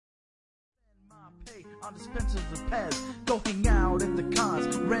On dispensers of Pez, go hang out at the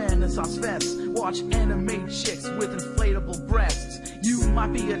cons, Renaissance fests, watch anime chicks with inflatable breasts. You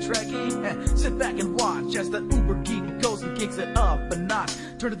might be a Trekkie, sit back and watch as the uber geek goes and kicks it up a notch.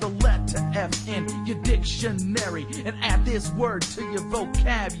 Turn to the letter F in your dictionary and add this word to your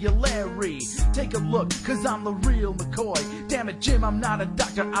vocabulary. Take a look, cause I'm the real McCoy. Damn it, Jim, I'm not a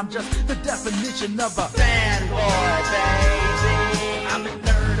doctor, I'm just the definition of a fanboy, baby. I'm a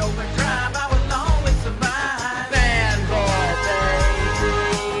nerd overdrive, I will always survive. Fanboy,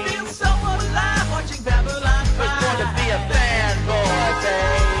 baby. Feel so alive watching Babylon 5. We're going to be a fanboy,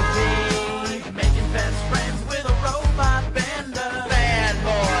 baby. Making best friends with a robot bender.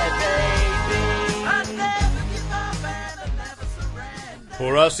 Fanboy, baby. I never give up and I never surrender.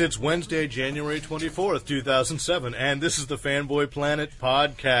 For us, it's Wednesday, January 24th, 2007, and this is the Fanboy Planet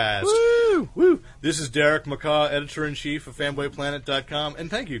podcast. Woo! Woo! This is Derek McCaw, editor-in-chief of FanboyPlanet.com, and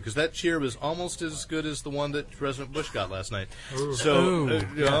thank you, because that cheer was almost as good as the one that President Bush got last night. Ooh. So,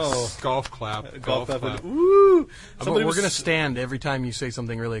 Yes. Golf clap. Golf clap. Woo! We're going to stand every time you say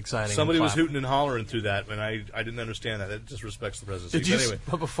something really exciting. Somebody and was clap. hooting and hollering through that, and I didn't understand that. It just respects the presidency. Did you? But anyway.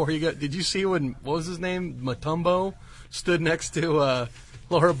 But before you go, did you see when, what was his name? Matumbo stood next to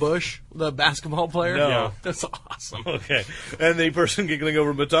Laura Bush, the basketball player? No. Yeah. That's awesome. Okay. And the person giggling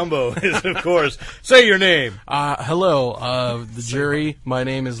over Matumbo is, of course, say your name. Hello, the jury. My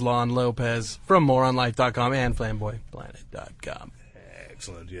name is Lon Lopez from moronlife.com and flamboyplanet.com.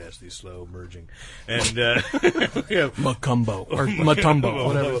 Excellent, yes, the slow merging. And we have Macumbo, or Matumbo,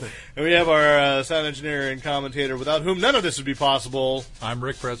 whatever. And we have our sound engineer and commentator, without whom none of this would be possible. I'm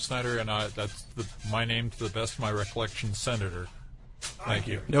Rick Brett Snyder, and that's my name, to the best of my recollection, Senator. Thank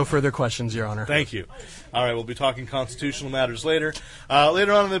you. No further questions, Your Honor. Thank you. All right, we'll be talking constitutional matters later.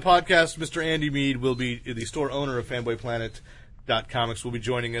 Later on in the podcast, Mr. Andy Mead will be the store owner of FanboyPlanet.comics will be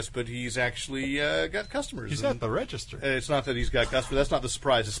joining us, but he's actually got customers. He's at the register. It's not that he's got customers. That's not the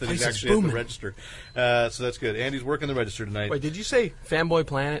surprise. It's that he's place is actually at booming. the register. So that's good. Andy's working the register tonight. Wait, did you say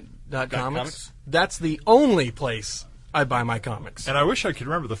fanboyplanet.comics? Comics? That's the only place I buy my comics. And I wish I could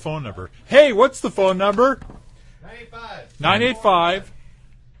remember the phone number. Hey, what's the phone number? 985.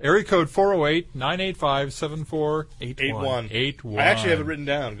 Area code 408-985-7481. 81. I actually have it written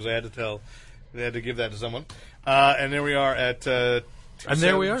down because I had to give that to someone. And there we are at And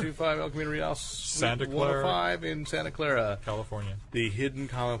there we are. 2725 El Camino Real, Santa Clara. 105 in Santa Clara, California. The hidden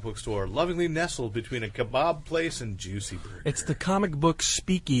comic book store, lovingly nestled between a kebab place and Juicy Burger. It's the comic book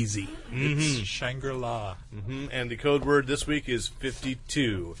speakeasy. It's Shangri-La. And the code word this week is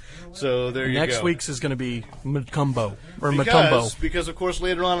 52. So there you go. Next week's is going to be Macumbo, or Matumbo. Because, of course,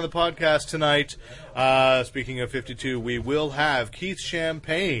 later on in the podcast tonight, speaking of 52, we will have Keith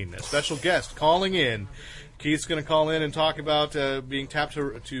Champagne, a special guest, calling in. Keith's going to call in and talk about being tapped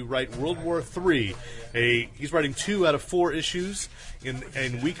to write World War III. He's writing 2 out of 4 issues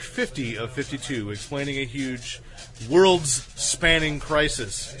in week 50 of 52, explaining a huge worlds-spanning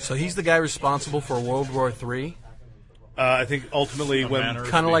crisis. So he's the guy responsible for World War III? I think ultimately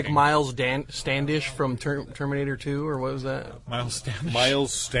Kind of like Miles Standish from Terminator 2, or what was that? Miles Standish.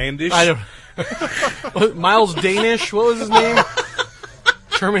 Miles Standish? I don't Miles Danish, what was his name?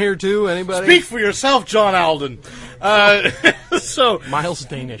 Terminator 2, anybody? Speak for yourself, John Alden. So Miles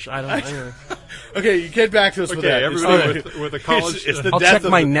Danish, I don't know. Okay, you get back to us with that. Everybody with a college. It's the I'll death check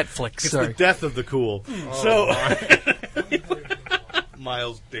of my the, Netflix, It's sorry. the death of the cool.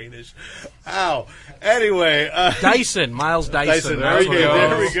 Miles Danish. Ow. Anyway. Dyson, Miles Dyson. There we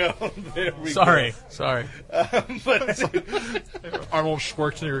go. Sorry. But Arnold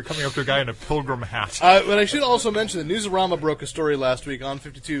Schwarzenegger coming up to a guy in a pilgrim hat. but I should also mention that Newsarama broke a story last week on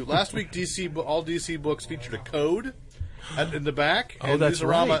 52. Last week, all DC books featured a code in the back. Oh, and that's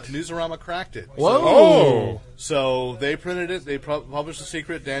right. Newsarama cracked it. Whoa. So they printed it. They published the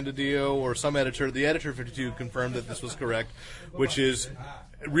secret. Dan DiDio or some editor, the editor of 52, confirmed that this was correct, which is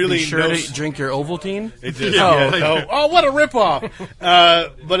really Be sure to drink your Ovaltine? It did. Oh, what a ripoff!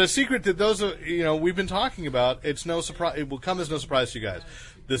 But a secret that those we've been talking about. It's no surprise. It will come as no surprise to you guys.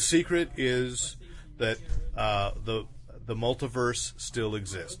 The secret is that the multiverse still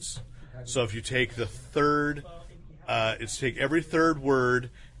exists. So if you take the third, take every third word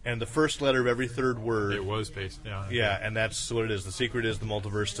and the first letter of every third word. It was based, yeah. Yeah, and that's what it is. The secret is the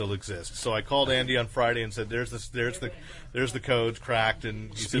multiverse still exists. So I called Andy on Friday and said, "There's the code cracked," and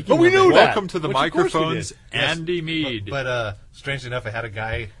he said, "But we knew that." Welcome to the Which of course we microphones, did. Andy Mead. But strangely enough, I had a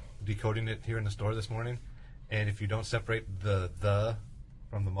guy decoding it here in the store this morning, and if you don't separate the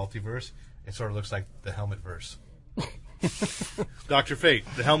from the multiverse, it sort of looks like the helmet verse. Dr. Fate,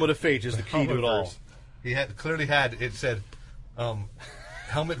 the helmet of fate is the key to it all. He clearly had it said,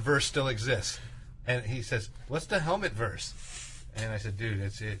 helmet verse still exists. And he says, "What's the helmet verse?" And I said, "Dude,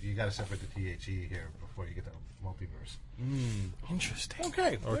 that's it. You got to separate the THE here before you get the multiverse." Interesting.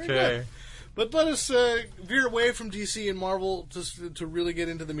 Okay. very Okay. good. But let us veer away from DC and Marvel to really get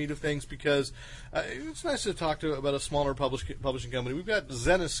into the meat of things, because it's nice to talk about a smaller publishing company. We've got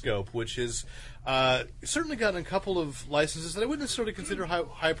Zenescope, which has certainly gotten a couple of licenses that I wouldn't necessarily consider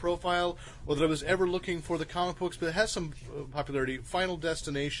high profile, or that I was ever looking for the comic books, but it has some popularity. Final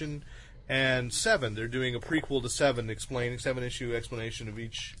Destination and Seven. They're doing a prequel to Seven, explaining 7-issue explanation of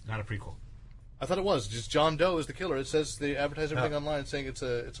each. Not a prequel. I thought it was just John Doe is the killer. It says they advertise everything online saying it's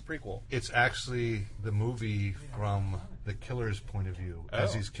a prequel. It's actually the movie from the killer's point of view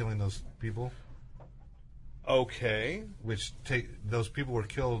as he's killing those people. Okay. Those people were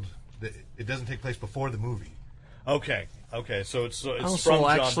killed. It doesn't take place before the movie. Okay. So it's from we'll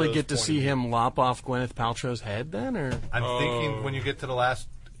John actually Doe's get to point see of view. him lop off Gwyneth Paltrow's head then, or I'm thinking when you get to the last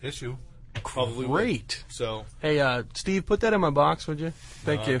issue. Probably would. great. So, Hey, Steve, put that in my box, would you?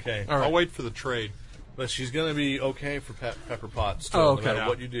 Thank you. Okay. All right. I'll wait for the trade. but she's going to be okay for Pepper Potts. Still, Oh, okay. no matter Yeah.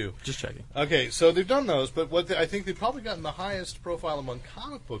 what you do. Just checking. Okay, so they've done those, but I think they've probably gotten the highest profile among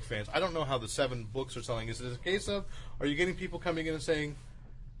comic book fans. I don't know how the 7 books are selling. Is it a case of, are you getting people coming in and saying,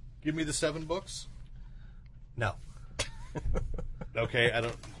 "Give me the 7 books"? No. Okay, I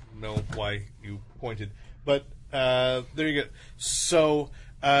don't know why you pointed, but there you go. So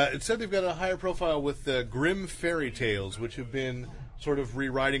it said they've got a higher profile with Grimm fairy tales, which have been sort of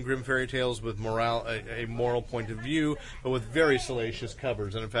rewriting Grimm fairy tales with a moral point of view, but with very salacious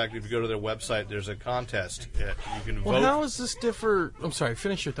covers. And in fact, if you go to their website, there's a contest. You can vote. Well, how is this differ? I'm sorry.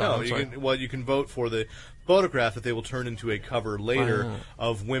 Finish your thought. No, I'm sorry. you can vote for the photograph that they will turn into a cover later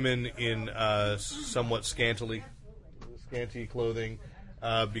of women in somewhat scanty clothing,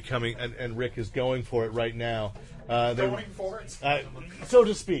 becoming, and Rick is going for it right now. Going for it? So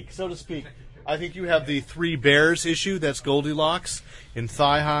to speak. I think you have the 3 Bears issue. That's Goldilocks in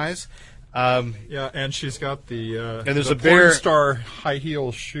thigh highs. Yeah, and she's got the And there's the a bear- porn star high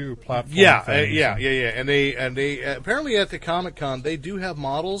heel shoe platform. Yeah, things. yeah. And they apparently at the Comic-Con they do have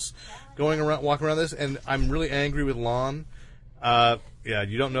models walking around this, and I'm really angry with Lon. Yeah,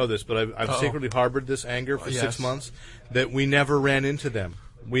 you don't know this, but I've secretly harbored this anger for 6 months that we never ran into them.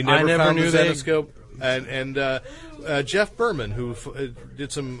 We never found knew the they- Zenescope. And Jeff Berman, who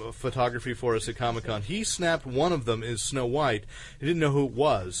did some photography for us at Comic-Con, he snapped one of them as Snow White. He didn't know who it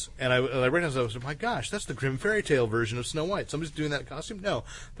was. And I recognized, I was like, my gosh, that's the Grimm fairy tale version of Snow White. Somebody's doing that costume? No,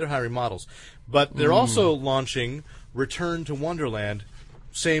 they're hiring models. But they're also launching Return to Wonderland.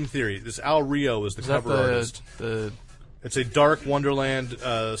 Same theory. This Al Rio is the cover artist. It's a dark Wonderland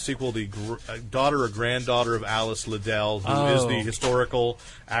sequel. The daughter or granddaughter of Alice Liddell, who is the historical,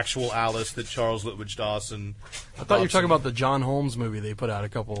 actual Alice that Charles Lutwidge Dawson. I thought you were talking about the John Holmes movie they put out a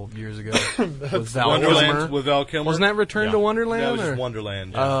couple of years ago with Val Wonderland Kilmer. with Val Kilmer. Wasn't that Return to Wonderland? That was or? just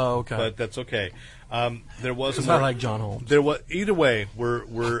Wonderland. Oh, okay. But that's okay. There was Because I like John Holmes. There was either way.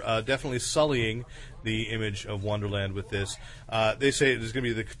 We're definitely sullying the image of Wonderland with this. They say there's going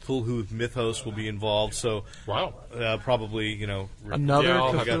to be the Cthulhu mythos will be involved. So Wow. probably Another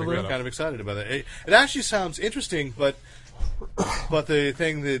I'll have to Cthulhu? look it we're up. kind of excited about it. It actually sounds interesting, but the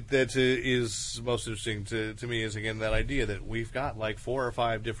thing that is most interesting to me is again that idea that we've got like 4 or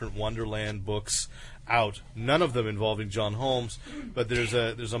 5 different Wonderland books out, none of them involving John Holmes, but there's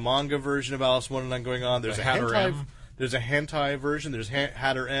a manga version of Alice in Wonderland going on. There's The a Hatter hentai. M. There's a hentai version. There's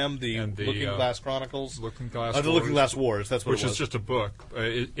Hatter M, the And the, Looking Glass Chronicles, Looking Glass the Looking Wars. Glass Wars. That's what Which it was. is just a book.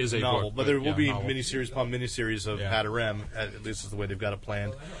 It is a novel, book. but there will be novel. miniseries upon miniseries of Yeah. Hatter M. At least is the way they've got it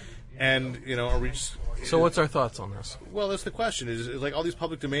planned. And are we just? So what's our thoughts on this? Well, that's the question. Is like all these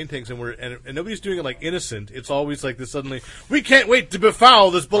public domain things, and nobody's doing it like innocent. It's always like this. Suddenly, we can't wait to befoul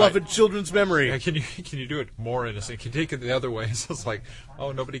this beloved children's memory. Yeah, can you do it more innocent? Can you take it the other way? So it's like,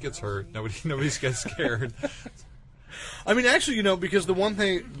 oh, nobody gets hurt. Nobody gets scared. I mean, actually, because the one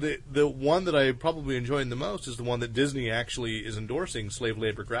thing, the one that I probably enjoyed the most is the one that Disney actually is endorsing slave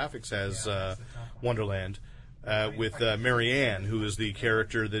labor graphics as Wonderland. With Marianne, who is the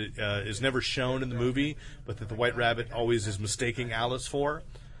character that is never shown in the movie, but that the White Rabbit always is mistaking Alice for.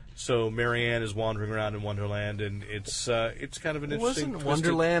 So Marianne is wandering around in Wonderland, and it's kind of an interesting. Wasn't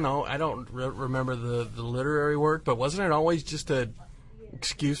Wonderland? I don't remember the literary work, but wasn't it always just a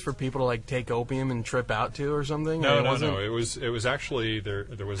excuse for people to like take opium and trip out to or something? No. Wasn't- It was actually there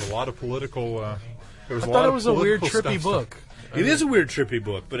was a lot of political. There was I a thought lot it of was a weird political trippy stuff. book. It is a weird, trippy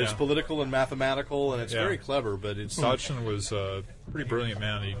book, but it's Yeah. political and mathematical, and it's Yeah. very clever. But it's Dodgson was a pretty brilliant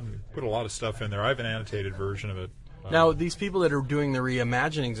man. He put a lot of stuff in there. I have an annotated version of it. Now, these people that are doing the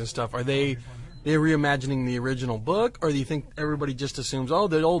reimaginings and stuff, are they they're reimagining the original book, or do you think everybody just assumes, oh,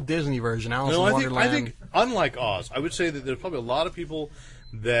 the old Disney version, Alice in Wonderland? I think unlike Oz, I would say that there's probably a lot of people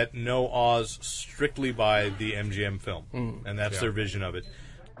that know Oz strictly by the MGM film, and that's their vision of it.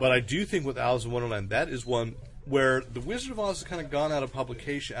 But I do think with Alice in Wonderland, that is one where the Wizard of Oz has kind of gone out of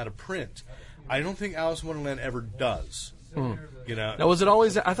publication, out of print. I don't think Alice in Wonderland ever does. You know, now, was it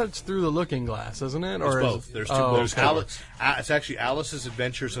always? I thought it's Through the Looking Glass, isn't it? Or Or both. There's two oh, books. okay. It's actually Alice's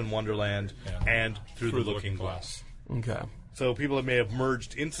Adventures in Wonderland and Through the Looking Glass. Okay. So people may have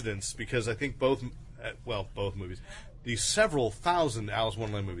merged incidents because I think both movies, the several thousand Alice in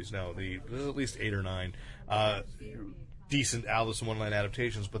Wonderland movies, there's at least 8 or 9 decent Alice in Wonderland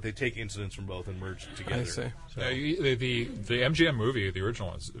adaptations, but they take incidents from both and merge it together. I see. So. The MGM movie, the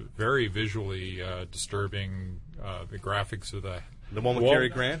original, is very visually disturbing. The graphics of the one with Cary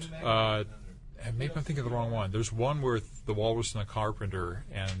Grant. And maybe I'm thinking of the wrong one. There's one with the Walrus and the Carpenter,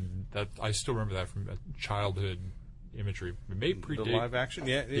 and that I still remember that from childhood imagery. It may predate The live action,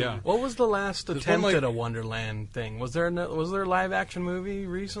 yeah. What was the last There's attempt one, at a Wonderland thing? Was there a live action movie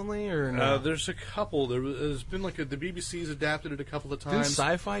recently, or no? There's a couple. There's been the BBC's adapted it a couple of Didn't times.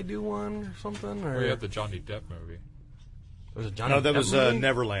 Sci-Fi do one or something? Or We had the Johnny Depp movie. was it Johnny No, that Depp was movie?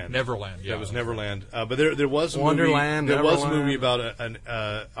 Neverland. Neverland, yeah. That was Neverland. But there was a Wonderland, movie. There was a Neverland. movie about an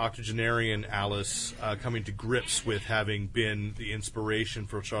octogenarian Alice coming to grips with having been the inspiration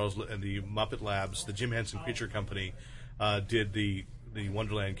for Charles and the Muppet Labs. The Jim Henson Picture Company did the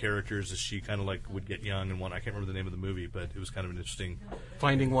Wonderland characters as she kind of like would get young and one. I can't remember the name of the movie, but it was kind of an interesting.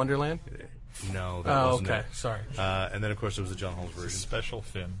 Finding Wonderland? No, that wasn't okay. it. Sorry. And then of course there was the John Holmes version. Special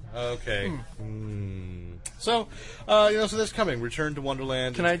Finn. Okay. So, so that's coming. Return to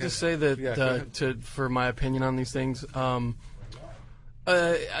Wonderland. Can I just say that Yeah, go ahead. for my opinion on these things,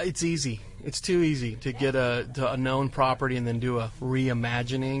 it's easy. It's too easy to get a known property and then do a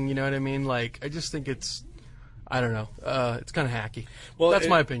reimagining. You know what I mean? Like, I just think it's, I don't know. It's kind of hacky. Well, that's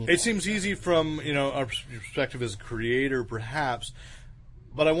my opinion. It seems easy from our perspective as a creator, perhaps,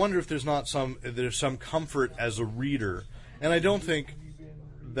 but I wonder if there's some comfort as a reader, and I don't think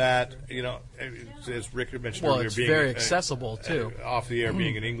that as Rick had mentioned earlier, it's being very accessible too. Off the air,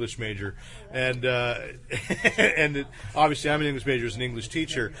 being an English major, and obviously I'm an English major as an English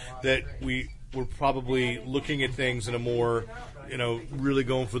teacher. That we're probably looking at things in a more really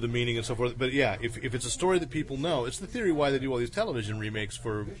going for the meaning and so forth. But yeah, if it's a story that people know, it's the theory why they do all these television remakes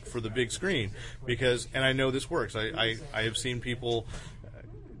for the big screen. Because, and I know this works. I have seen people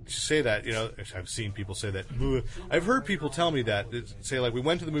say that. I've seen people say that. I've heard people tell me that. Say like, we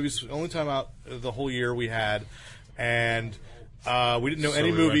went to the movies the only time out the whole year we had, and we didn't know So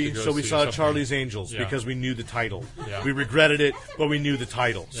any we went movie, to go so we see saw something. Charlie's Angels Yeah. because we knew the title. Yeah. We regretted it, but we knew the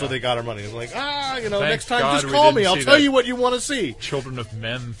title, so Yeah. they got our money. They're like, Thank next time God just we call me. didn't I'll see tell that. you what you want to see. Children of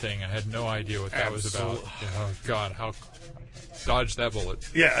Men thing. I had no idea what that was about. Oh, God, how dodge that bullet.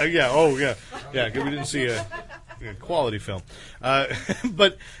 Yeah, yeah. We didn't see a quality film,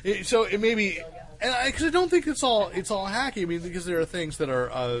 but so it may be, because I don't think it's all hacky. I mean, because there are things that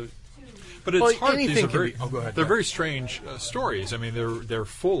are. But it's Well, hard. These anything are can very, be- oh, go ahead, they're Brett. very strange stories. I mean, they're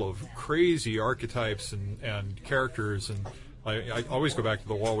full of crazy archetypes and characters, and I always go back to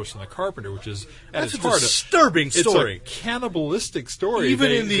the Walrus and the Carpenter, which is at That's its a heart disturbing story. It's a cannibalistic story.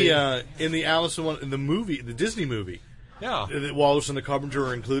 Even They- in the Alice in the movie, the Disney movie. yeah. The Walrus and the Carpenter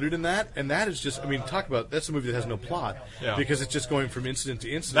are included in that, and that is just, talk about, that's a movie that has no plot, Yeah. because it's just going from incident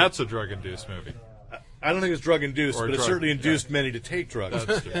to incident. That's a drug-induced movie. I don't think it's drug-induced, Or but it drug, certainly yeah. induced many to take drugs.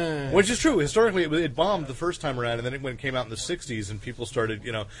 That's true. Which is true. Historically, it bombed the first time around, and then when it came out in the 60s, and people started,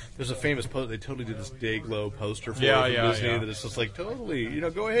 there's a famous post, they totally did this Day-Glow poster for Yeah, it from yeah, Disney, yeah. that it's just like, totally,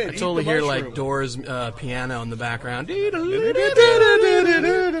 go ahead, I eat totally the hear mushroom. like Doors piano in the background. And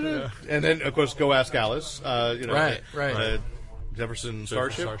then, of course, Go Ask Alice. Right. Jefferson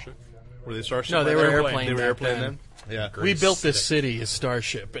Starship. Were they Starship? No, they were Airplane. airplane. They were back airplane then. then? Yeah. We built this city as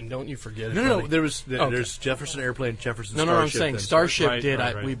Starship, and don't you forget it. No, buddy. there's Okay. Jefferson Airplane, Jefferson No, Starship. I'm saying then Starship Right, did.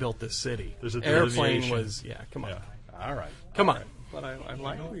 right. We built this city. There's a Airplane delineation. was. Yeah, come on. Yeah. All right. Come on. But I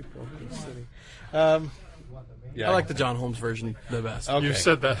like we built this city. Yeah, I like the John Holmes version the best. Okay. You've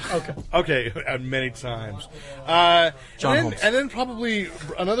said that. Okay, many times. John and Holmes. then probably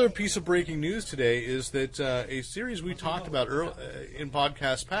another piece of breaking news today is that a series we talked about in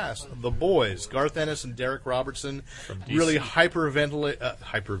podcasts past, The Boys, Garth Ennis and Derek Robertson, DC. really hyper-violent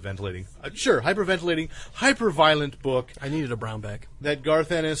book I needed a brown bag. that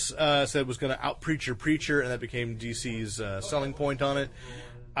Garth Ennis said was going to out-preach your preacher, and that became DC's selling point on it.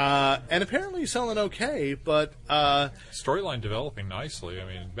 And apparently selling okay, but Storyline developing nicely. I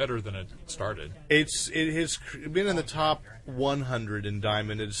mean, better than it started. it has been in the top 100 in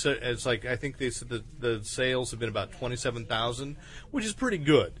Diamond. It's like, I think they said that the sales have been about 27,000, which is pretty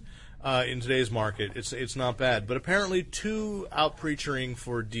good in today's market. It's not bad, but apparently too out-preachering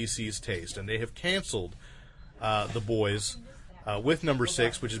for DC's taste, and they have canceled The Boys. With number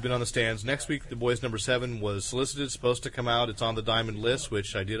 6, which has been on the stands. Next week, The Boys number 7 was solicited, supposed to come out. It's on the Diamond list,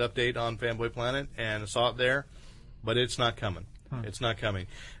 which I did update on Fanboy Planet, and saw it there, but it's not coming. It's not coming.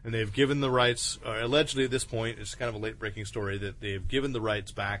 And they've given the rights, allegedly at this point, it's kind of a late-breaking story, that they've given the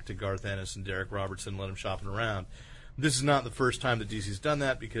rights back to Garth Ennis and Derek Robertson and let them shopping around. This is not the first time that DC's done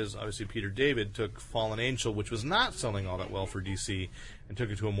that, because obviously Peter David took Fallen Angel, which was not selling all that well for DC, and took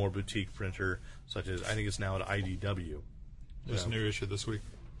it to a more boutique printer, such as, I think it's now at IDW. There's a new issue this week.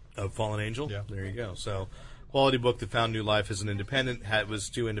 Of Fallen Angel? Yeah. There you go. So, quality book that found new life as an independent. Was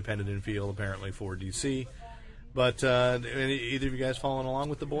too independent in feel, apparently, for DC. But either of you guys following along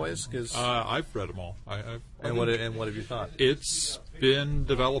with The Boys? Cause, I've read them all. and what have you thought? It's been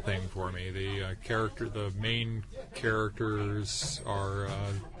developing for me. The main characters are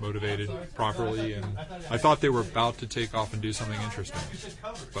motivated properly, and I thought they were about to take off and do something interesting,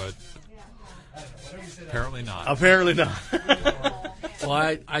 but apparently not. Apparently not.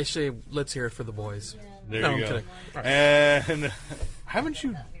 Well, I say let's hear it for The Boys. There No, you I'm go. kidding. And haven't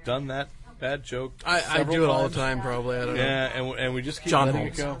you done that bad joke? I do it all the time, probably. I don't know. Yeah, and we just keep John letting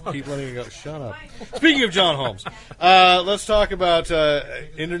Holmes. it go. Keep letting it go. Shut up. Speaking of John Holmes, let's talk about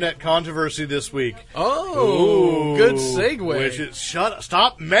internet controversy this week. Oh, Ooh, good segue. Which is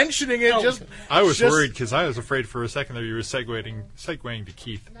stop mentioning it. I was worried because I was afraid for a second that you were segueing to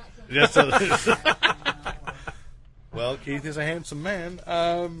Keith. Well, Keith is a handsome man.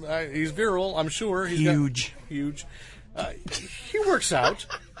 He's virile, I'm sure. He's Huge. Huge. He works out.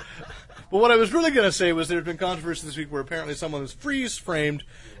 But what I was really going to say was there's been controversy this week where apparently someone was freeze-framed,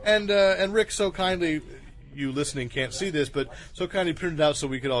 and Rick so kindly, you listening can't see this, but so kindly printed out so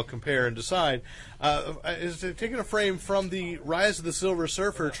we could all compare and decide, is taking a frame from the Rise of the Silver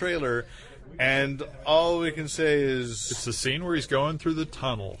Surfer trailer, and all we can say is... It's the scene where he's going through the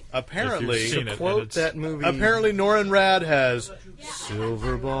tunnel. Apparently, If you've seen it, Quote and it's- that movie. Apparently, Norrin Rad has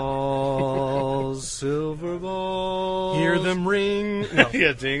silver balls, silver balls. Hear them ring. No.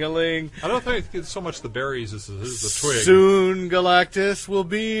 Yeah, ding-a-ling. I don't think it's so much the berries as the twig. Soon Galactus will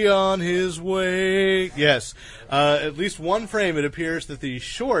be on his way. Yes. At least one frame, it appears that the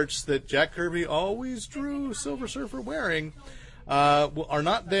shorts that Jack Kirby always drew Silver Surfer wearing are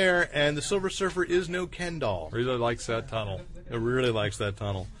not there, and the Silver Surfer is no Ken doll. Really likes that tunnel. It really likes that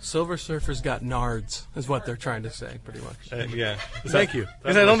tunnel. Silver Surfer's got nards, is what they're trying to say, pretty much. Yeah. Thank you.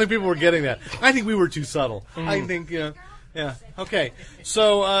 Because I don't think people were getting that. I think we were too subtle. I think, yeah. Okay.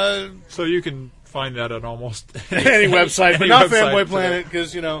 So, So you can find that on almost any website, but any not website Fanboy today. Planet,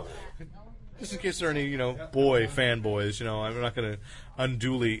 because, just in case there are any, boy fanboys, I'm not going to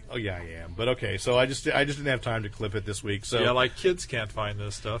unduly. Oh yeah, I am. But okay, so I just didn't have time to clip it this week. So Yeah, like kids can't find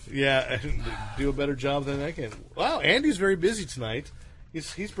this stuff. yeah, do a better job than I can. Wow, Andy's very busy tonight.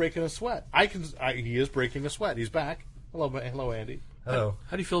 He's breaking a sweat. He is breaking a sweat. He's back. Hello, Andy. Hello.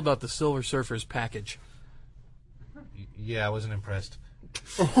 How do you feel about the Silver Surfer's package? Yeah, I wasn't impressed.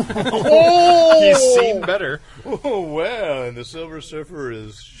 Oh, He's seen better. Oh well, and the Silver Surfer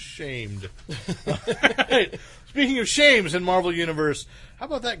is shamed. Speaking of shames in Marvel Universe, how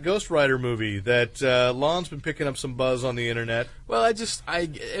about that Ghost Rider movie that Lon's been picking up some buzz on the internet? Well,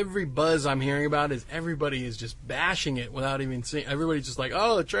 every buzz I'm hearing about is everybody is just bashing it without even seeing. Everybody's just like,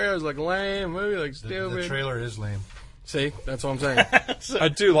 oh, the trailer's like lame, movie like stupid. The trailer is lame. See, that's what I'm saying. I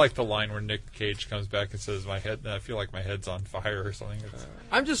do like the line where Nick Cage comes back and says, I feel like my head's on fire or something.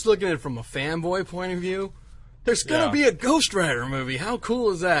 I'm just looking at it from a fanboy point of view. There's going to Yeah. be a Ghost Rider movie. How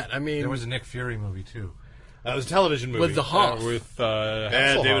cool is that? I mean, There was a Nick Fury movie, too. It was a television movie. with the Hoff. With David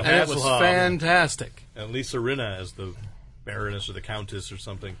and it was Hasselhoff. fantastic. And Lisa Rinna as the Baroness or the Countess or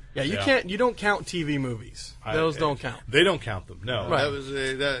something. Yeah, you don't count TV movies. Those don't count. They don't count them. No, Right. that was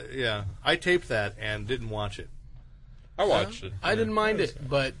yeah. I taped that and didn't watch it. I watched it. I didn't mind it,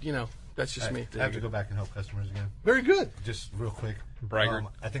 but that's just me. I have to go back and help customers again. Very good. Just real quick. Braggart.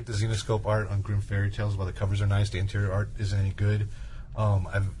 I think the Xenoscope art on Grim Fairy Tales, while the covers are nice, the interior art isn't any good.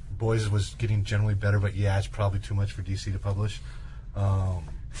 Boys was getting generally better, but yeah, it's probably too much for DC to publish.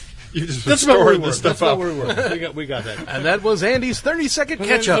 You just That's about where we storing were. this That's stuff about up. where we were. We got that. And that was Andy's 30-second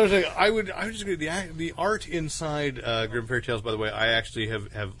catch-up. I would just agree. The art inside Grim Fairy Tales, by the way, I actually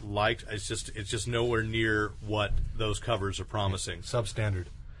have liked. It's just nowhere near what those covers are promising. Substandard.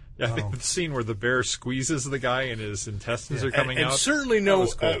 Yeah, the scene where the bear squeezes the guy and his intestines are coming and out. certainly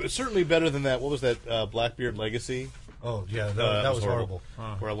certainly better than that. What was that? Blackbeard Legacy. Oh yeah, that was horrible.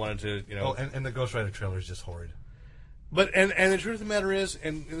 Where I wanted to, Oh, and the Ghost Rider trailer is just horrid. But and the truth of the matter is,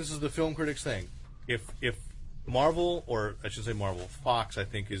 and this is the film critics thing, if Marvel, or I should say Marvel, Fox, I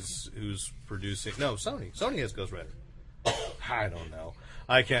think is who's producing. No, Sony. Sony has Ghost Rider. I don't know.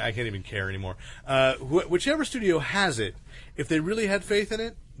 I can't even care anymore. Whichever studio has it, if they really had faith in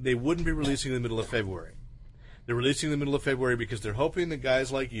it, they wouldn't be releasing it in the middle of February. They're releasing it in the middle of February because they're hoping that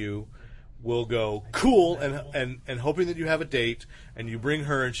guys like you will go cool, and hoping that you have a date and you bring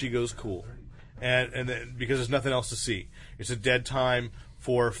her and she goes cool, and then, because there's nothing else to see. It's a dead time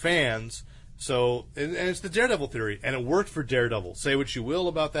for fans. So, and it's the Daredevil theory, and it worked for Daredevil. Say what you will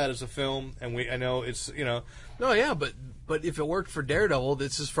about that as a film, and I know it's, No, yeah, but if it worked for Daredevil,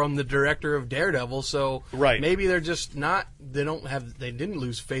 this is from the director of Daredevil, so right. Maybe they're just not. They didn't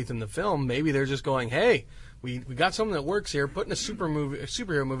lose faith in the film. Maybe they're just going, hey, we got something that works here. Putting a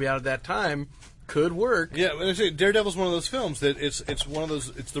superhero movie out at that time could work. Yeah, I say Daredevil's one of those films that it's one of those.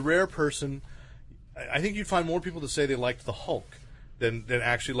 It's the rare person. I think you'd find more people that say they liked the Hulk than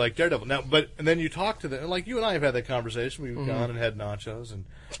actually like Daredevil. Now, and then you talk to them, like you and I have had that conversation. We've gone and had nachos and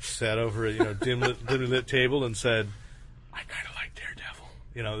sat over a dimly lit table and said, I kind of like Daredevil.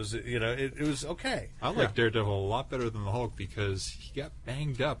 It was okay. I like Daredevil a lot better than the Hulk because he got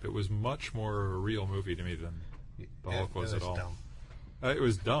banged up. It was much more a real movie to me than the Hulk was at all. Dumb. It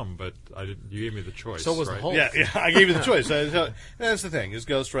was dumb, but you gave me the choice. So was right? the Hulk. Yeah, I gave you the choice. That's the thing. Is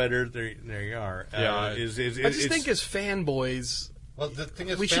Ghost Rider? There you are. Yeah, I just think as fanboys, Well, the thing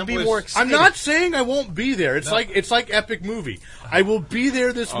is, we should be more excited. I'm not saying I won't be there. It's like Epic Movie. I will be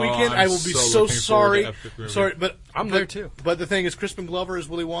there this weekend. I will be so sorry. Sorry, but I'm there too. But the thing is, Crispin Glover is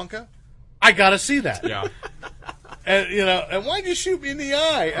Willy Wonka. I gotta see that. Yeah. And and why'd you shoot me in the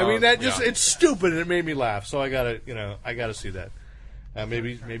eye? I mean, it's stupid, and it made me laugh. So I gotta see that.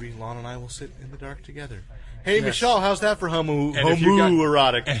 Maybe Lon and I will sit in the dark together. Hey, yes. Michelle, how's that for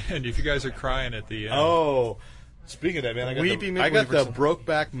homoerotic? And if you guys are crying at the end. Oh, speaking of that, man, I got the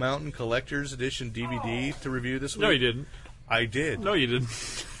Brokeback Mountain Collector's Edition DVD to review this week. No, you didn't. I did. No, you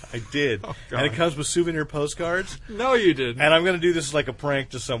didn't. I did. Oh, and it comes with souvenir postcards. No, you didn't. And I'm going to do this as like a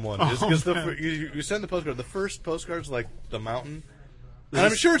prank to someone. Because man. You send the postcard. The first postcard's like the mountain. And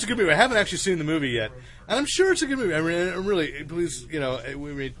I'm sure it's a good movie. I haven't actually seen the movie yet. And I'm sure it's a good movie. I mean, I'm really, please,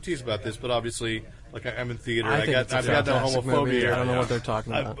 we may tease about this, but obviously, like, I'm in theater. I've got no homophobia. Movie. I don't know what they're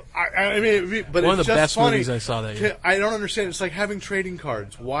talking about. I mean, but one it's of the just best funny. movies I saw that year. I don't understand. It's like having trading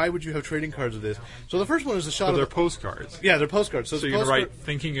cards. Why would you have trading cards of this? So the first one is a shot of they're postcards. Yeah, they're postcards. So you're going to write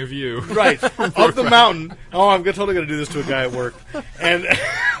 "Thinking of You." Right. Of the mountain. Oh, I'm totally going to do this to a guy at work. And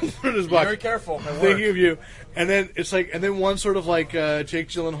put in his box. Very careful. Thinking of You. And then it's like, and then one sort of like Jake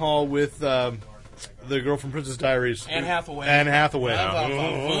Gyllenhaal with the girl from Princess Diaries. Anne Hathaway. Anne Hathaway.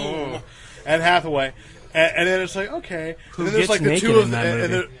 Anne Hathaway. And then it's like, okay. Who and then there's gets like the naked two of in that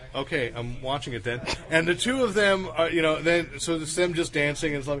them. movie? Okay, I'm watching it then. And the two of them, so it's them just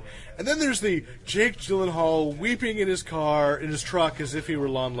dancing and stuff. And then there's the Jake Gyllenhaal weeping in his car, in his truck, as if he were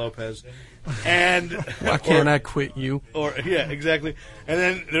Lon Lopez. And why can't I quit you? Or yeah, exactly. And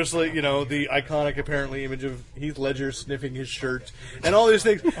then there's like the iconic apparently image of Heath Ledger sniffing his shirt and all these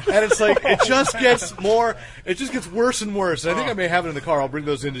things. And it's like it just gets worse and worse. And I think I may have it in the car. I'll bring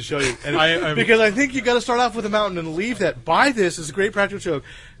those in to show you. And because I think you got to start off with a mountain and leave that. Buy this. It's a great practical joke.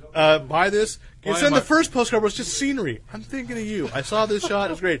 Buy this. And then the first postcard was just scenery. I'm thinking of you. I saw this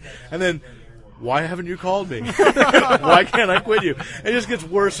shot. It's great. And then, why haven't you called me? Why can't I quit you? It just gets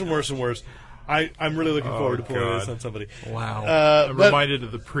worse and worse and worse. I'm really looking forward to pulling this on somebody. Wow. I'm reminded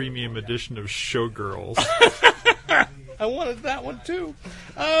of the premium edition of Showgirls. I wanted that one too.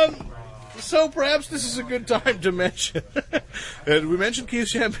 So perhaps this is a good time to mention. We mentioned Keith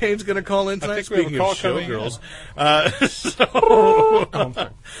Champagne's going to call in tonight. Speaking of Showgirls,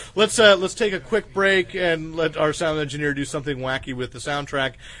 let's take a quick break and let our sound engineer do something wacky with the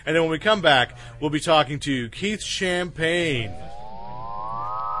soundtrack, and then when we come back, we'll be talking to Keith Champagne.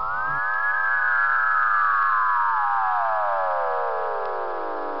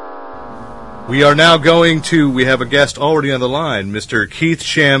 We are now we have a guest already on the line, Mr. Keith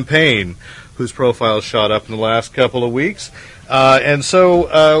Champagne, whose profile shot up in the last couple of weeks. And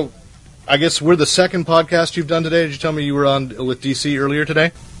so I guess we're the second podcast you've done today. Did you tell me you were on with DC earlier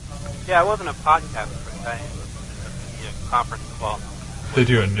today? Yeah, it wasn't a podcast per se. It was a conference call. They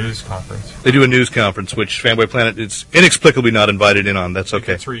do a news conference. They do a news conference, which Fanboy Planet is inexplicably not invited in on. That's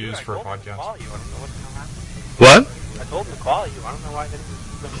okay. It's reused for a podcast. What? I told them to call you. I don't know why they didn't.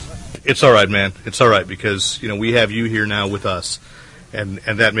 It's all right, man. It's all right because we have you here now with us, and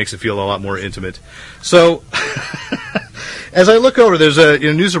that makes it feel a lot more intimate. So, as I look over, there's a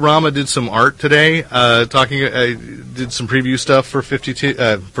Newsarama did some art today, did some preview stuff for 52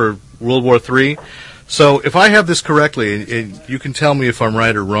 for World War III. So, if I have this correctly, and you can tell me if I'm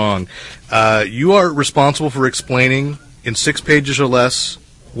right or wrong, you are responsible for explaining in 6 pages or less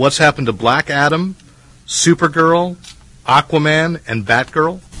what's happened to Black Adam, Supergirl, Aquaman, and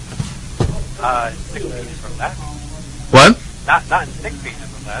Batgirl. 6 pages from that. What? Not in 6 pages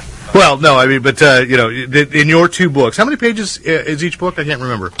from that. Well, no, I mean, but in your 2 books, how many pages is each book? I can't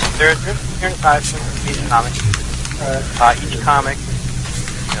remember. There's 305 page comics. Each comic,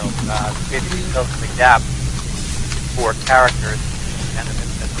 basically fills the gap for characters and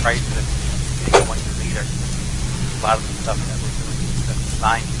the crisis being 1 year later. A lot of the stuff that we're doing is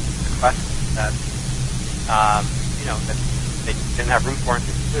designed to questions that that they didn't have room for in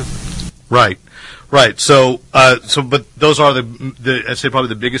 52. Right. So, but those are the I'd say probably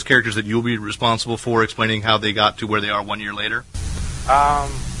the biggest characters that you'll be responsible for explaining how they got to where they are 1 year later. Let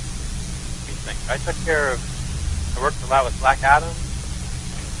me think. I worked a lot with Black Adam,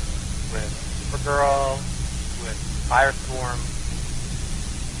 with Supergirl, with Firestorm,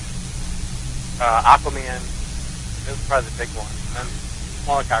 Aquaman. Those are probably the big ones. And then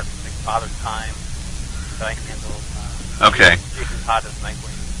smaller characters like Father Time that I handled. Okay. Jason Todd as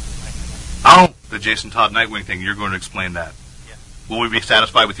Nightwing. Oh, the Jason Todd Nightwing thing. You're going to explain that. Yeah. Will we be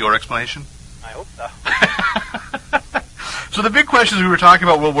satisfied with your explanation? I hope so. So the big questions we were talking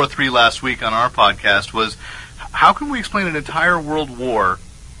about World War III last week on our podcast was, how can we explain an entire world war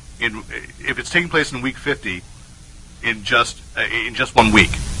if it's taking place in week 50 in just 1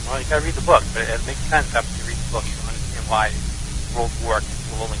 week? Well, you gotta read the book, but it makes sense after you read the book to understand why World War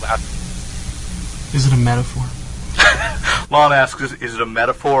will only last. Is it a metaphor? Lon asks, is it a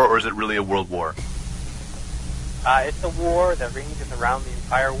metaphor or is it really a world war? It's a war that ranges around the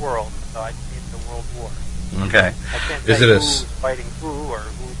entire world, so I'd say it's a world war. Okay. I can't say who's fighting who or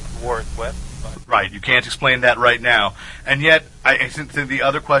who the war is with. But. Right, you can't explain that right now. And yet, I think the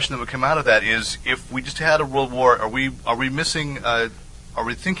other question that would come out of that is, if we just had a world war, are we thinking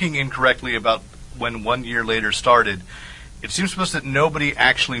incorrectly about when 1 year later started? It seems to us that nobody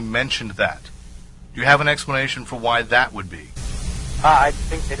actually mentioned that. Do you have an explanation for why that would be? I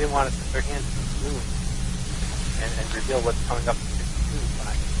think they didn't want to put their hands too soon and reveal what's coming up in 52 when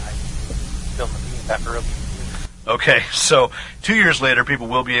I filmed the meeting that early. Okay, so 2 years later, people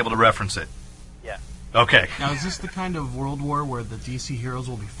will be able to reference it. Yeah. Okay. Now, is this the kind of world war where the DC heroes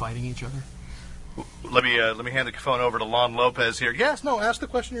will be fighting each other? Let me hand the phone over to Lon Lopez here. Yes, no, ask the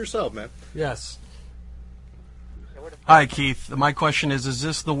question yourself, man. Yes. Hi, Keith. My question is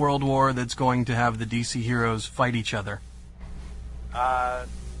this the world war that's going to have the DC heroes fight each other? No.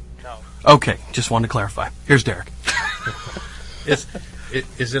 Okay, just wanted to clarify. Here's Derek. Is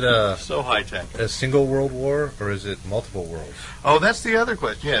it a So high tech. a single world war or is it multiple worlds? Oh, that's the other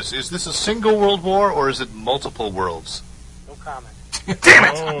question. Yes, is this a single world war or is it multiple worlds? No comment. Damn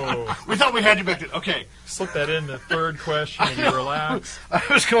it! Oh, We thought we had you back to... Okay. slip that in the third question and you relax. I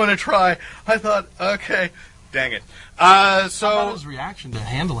was going to try. I thought, okay, dang it. How about So, his reaction to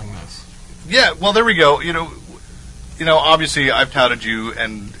handling this? yeah, well, there we go. You know, obviously I've touted you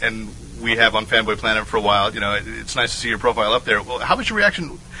and we have on Fanboy Planet for a while. It's nice to see your profile up there. Well, how was your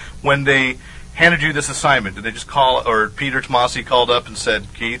reaction when they handed you this assignment? Did they just call, or Peter Tomasi called up and said,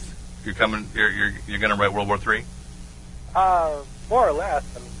 Keith, you're coming, you're going to write World War III? More or less.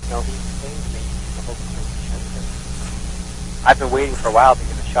 I mean, he explained to me the whole situation. I've been waiting for a while to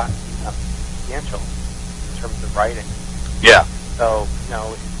get a shot at being substantial in terms of writing. Yeah. So,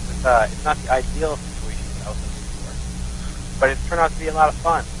 it's not the ideal situation that I was looking for. But it's turned out to be a lot of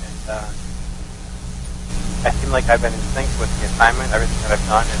fun. And I seem like I've been in sync with the assignment. Everything that I've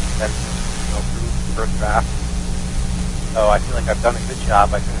done has been approved the first draft. So I feel like I've done a good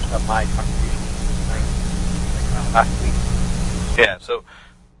job. I finished up my contribution to this thing last week. Yeah, so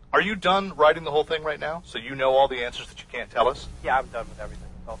are you done writing the whole thing right now? So you know all the answers that you can't tell us? Yeah, I'm done with everything.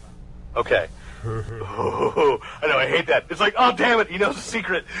 It's all done. Okay. I know, I hate that. It's like, oh, damn it, he knows the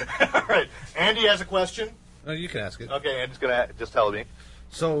secret. All right. Andy has a question. Oh, you can ask it. Okay, Andy's going to just tell me.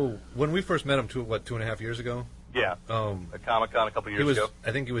 So when we first met him, 2.5 years ago? Yeah. At Comic-Con a couple years ago.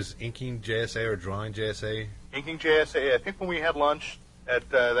 I think he was inking JSA or drawing JSA. Inking JSA. I think when we had lunch at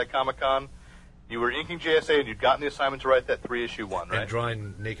that Comic-Con, you were inking JSA and you'd gotten the assignment to write that 3-issue one, right? And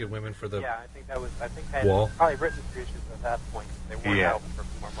drawing naked women for the... Yeah, I think I had wall. probably written 3 issues at that point. They weren't out for a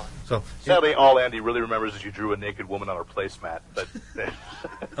few more months. So Sadly, all Andy really remembers is you drew a naked woman on her placemat. But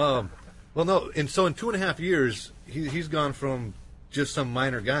well, no, and so in 2.5 years, he's gone from just some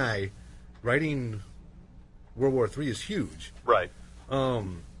minor guy. Writing World War III is huge. right.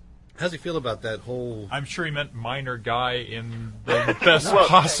 How's he feel about that whole? I'm sure he meant minor guy in the best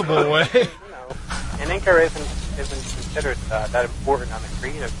possible way. You know, an inker isn't considered that important on the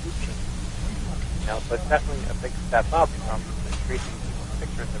creative teaching. You know, but it's definitely a big step up from increasing people's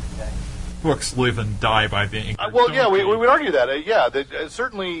pictures every day. Books live and die by the inker. Well, yeah, we would argue that.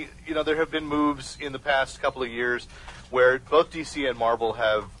 Certainly, you know, there have been moves in the past couple of years where both DC and Marvel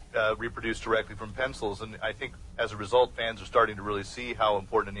have reproduced directly from pencils, and I think as a result, fans are starting to really see how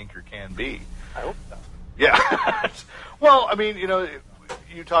important an inker can be. I hope so. Yeah. Well, I mean, you know,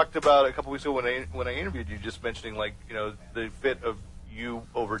 you talked about a couple weeks ago when I interviewed you, just mentioning, like, you know, the fit of you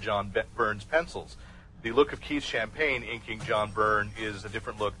over John Byrne's pencils. The look of Keith Champagne inking John Byrne is a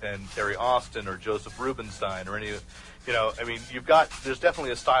different look than Terry Austin or Joseph Rubinstein or any of, you know, I mean, there's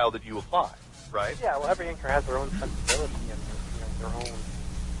definitely a style that you apply, right? Yeah, well, every inker has their own sensibility and their own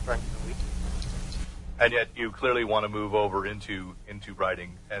strengths and weaknesses. And yet you clearly want to move over into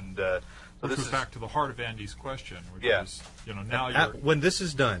writing. And so Which goes back to the heart of Andy's question, which Yeah. is, you know, now you're... When this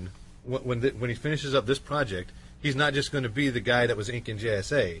is done, when he finishes up this project, he's not just going to be the guy that was inking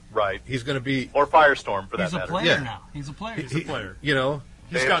JSA. Right. He's going to be... Or Firestorm, for that He's a matter. player Yeah. now. He's a player. He's a player. You know,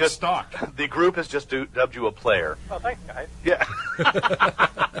 He's They've got just- stock. The group has just dubbed you a player. Well, thanks, guys. Yeah.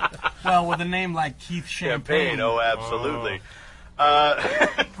 Well, with a name like Keith Champagne. Champagne, oh, absolutely.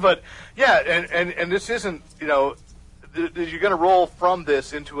 But, yeah, and this isn't, you know, you're going to roll from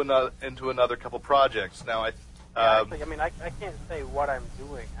this into another couple projects. Now, Actually, I mean, I can't say what I'm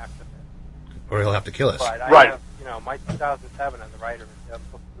doing after this. or he'll have to kill us. But I Right. have, you know, my 2007 as a writer, I'm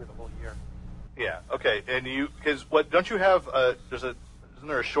supposed to do the whole year. yeah, okay. And because don't you have, isn't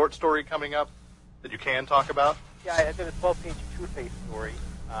there a short story coming up that you can talk about? Yeah, I did a 12-page Two-Face story.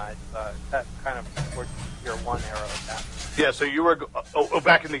 It's set kind of towards year one era of that. Yeah, so you were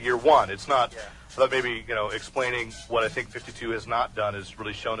back in the year one. It's not. Yeah. I thought maybe, you know, explaining what I think 52 has not done is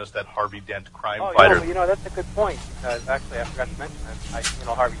really shown us that Harvey Dent crime Oh, fighter. you know, that's a good point, because actually I forgot to mention that I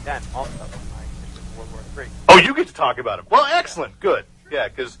know Harvey Dent also. I did World War III. Oh, you get to talk about him. Well, excellent, good. Yeah,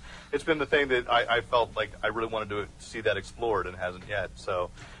 because it's been the thing that I felt like I really wanted to see that explored and hasn't yet.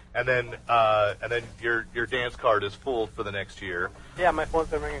 So, and then your dance card is full for the next year. Yeah, my phone's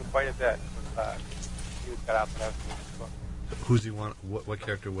been ringing quite a bit. News got out that I was doing this book. Who's he want? What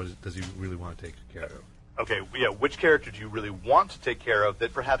character does he really want to take care of? Okay, yeah. Which character do you really want to take care of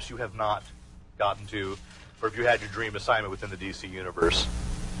that perhaps you have not gotten to, or if you had your dream assignment within the DC universe?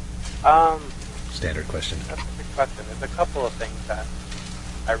 Standard question. That's a good question. There's a couple of things that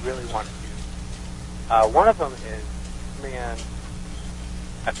I really want to do. One of them is Superman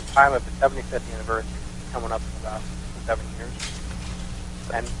at the time of the 75th anniversary, coming up in about 7 years.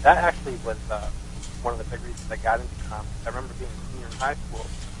 And that actually was one of the big reasons I got into comics. I remember being a senior in high school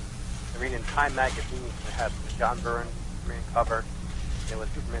and reading Time magazine, and it had the John Byrne Superman cover. It was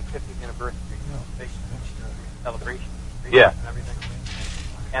Superman's 50th anniversary, big celebration, Yeah. and everything.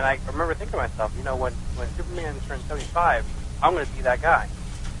 And I remember thinking to myself, you know, when Superman turned 75, I'm going to be that guy.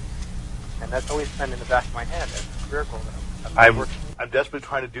 And that's always been in the back of my head as a career goal. I'm desperately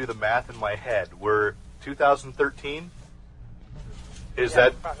trying to do the math in my head. We're 2013. Is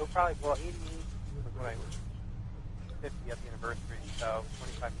that? It'll probably, well, 88 was when I was 50th anniversary, so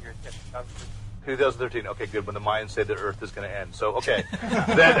 25 years, yeah, 2013. 2013. Okay, good. When the Mayans say the Earth is going to end. So, okay.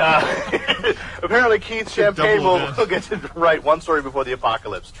 Then apparently Keith Champagne will get to write one story before the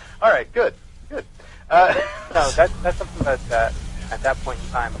apocalypse. All right, good. No, that's something that at that point in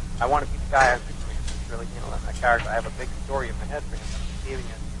time, I want to be the guy I'm really handling that character. I have a big story in my head for him, saving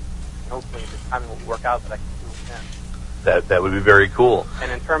it, and hopefully the timing will work out that I can do it then. That would be very cool.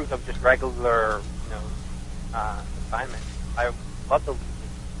 And in terms of just regular, assignments, I love the Legion.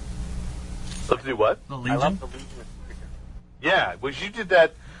 Love to do what? The I Legion. love the Legion of Superheroes. Yeah, well, you did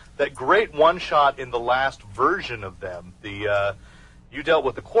that great one shot in the last version of them. You dealt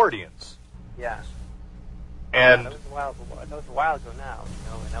with accordions, Yeah. and That was a while ago now,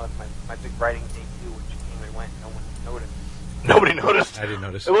 and that was my big writing debut, which came and went, no one noticed. nobody noticed. I didn't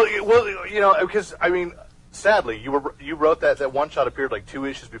notice. Well, because I mean, sadly, you wrote that one shot appeared like 2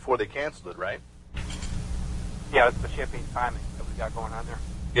 issues before they canceled it, right? Yeah, it's the champagne timing that we got going on there.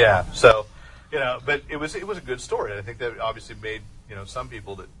 Yeah. So, but it was a good story. I think that obviously made some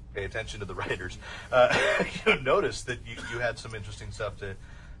people that pay attention to the writers notice that you had some interesting stuff to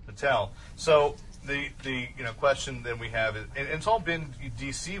tell. So the question then we have is, and it's all been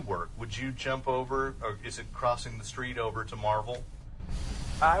DC work. Would you jump over, or is it crossing the street over to Marvel?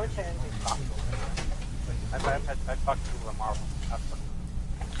 I would say anything's possible. I've talked to people at Marvel.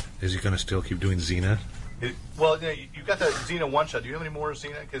 Is he going to still keep doing Xena? Well, you've got that Xena one shot. Do you have any more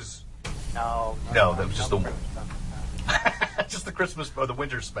Xena? Because No, No, that was just the- just the Christmas or the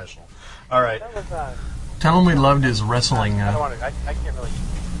winter special. All right. That was, Tell him we loved his wrestling. I don't want to. I can't really.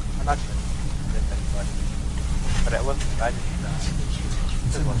 I'm not sure. But it wasn't. I just.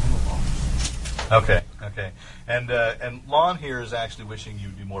 Okay. And Lon here is actually wishing you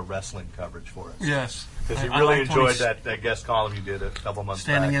do more wrestling coverage for us. Yes. Because he I really liked enjoyed when that guest column you did a couple months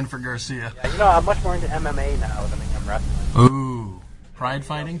standing back. in for Garcia. Yeah, I'm much more into MMA now than I am wrestling. Ooh, pride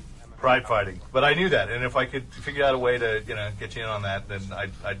fighting. Pride fighting, but I knew that, and if I could figure out a way to get you in on that, then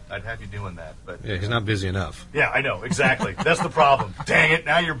I'd have you doing that. But Yeah, he's not busy enough. yeah, I know exactly. That's the problem. Dang it!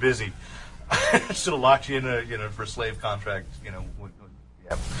 Now you're busy. I should have locked you in for a slave contract. Yeah.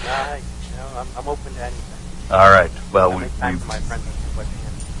 I'm open to anything. All right. Well, I make time for my friends and what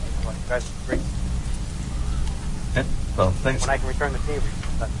you guys are great. Well, thanks. When I can return the favor.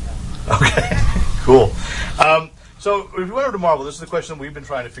 Okay. Cool. So, if you went over to Marvel, this is the question we've been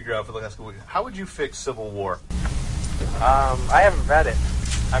trying to figure out for the last couple weeks. How would you fix Civil War? I haven't read it.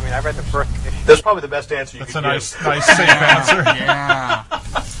 I mean, I read the first issue. That's probably the best answer you That's could a give. nice safe answer. Yeah.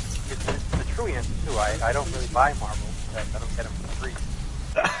 It's the true answer, too. I don't really buy Marvel. I don't get them for free.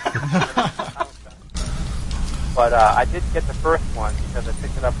 But I did get the first one because I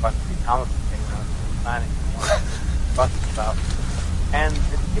picked it up on Free Comic Book Day when I was signing and stuff. And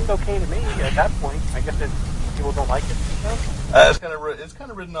it seemed okay to me at that point. I guess people don't like it. It's kind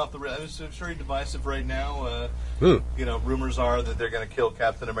of written off the. It's very divisive right now. Rumors are that they're going to kill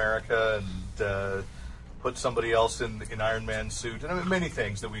Captain America and put somebody else in Iron Man's suit. And I mean, many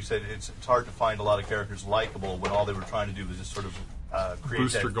things that we said. It's hard to find a lot of characters likable when all they were trying to do was just sort of create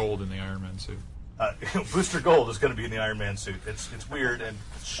Booster Gold in the Iron Man suit. Booster Gold is going to be in the Iron Man suit. It's weird, and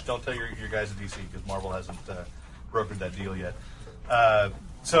don't tell your guys at DC because Marvel hasn't brokered that deal yet. But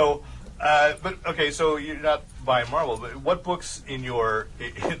okay, so you're not buying Marvel. But what books in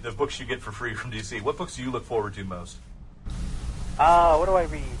the books you get for free from DC? What books do you look forward to most? What do I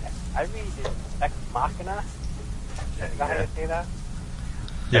read? I read Ex Machina. Is that how you say that?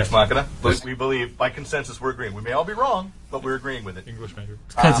 Ex Machina. But we believe, by consensus, we're agreeing. We may all be wrong, but we're agreeing with it. English major.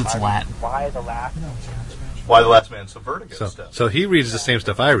 Because it's I read Latin. Why the Last? Why the Last Man? So Vertigo stuff. So he reads the same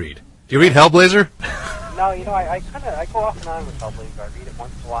stuff I read. Do you read Hellblazer? No, I go off and on with Hellblazer. I read it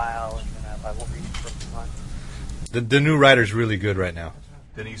once in a while, and then I won't read it for a few months. The new writer's really good right now.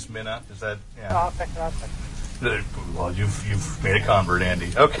 Denise Minna, is that? No, Yeah. I'll check it out. Well, you've made a convert,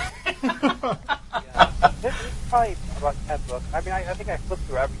 Andy. Okay. This is probably about 10 books. I mean, I think I flipped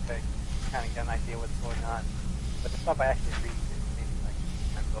through everything to kind of get an idea what's going on. But the stuff I actually read is maybe like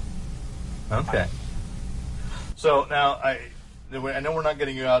 10 books. Okay. So now I know we're not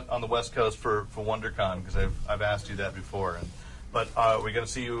getting you out on the West Coast for WonderCon because I've asked you that before. But are we going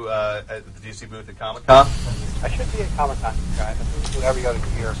to see you at the DC booth at Comic Con? I should be at Comic Con, guys. I think we do every other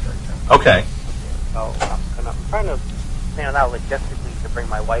year. Okay. So I'm trying to plan it out logistically to bring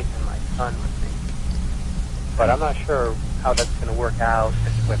my wife and my son with me. But I'm not sure how that's going to work out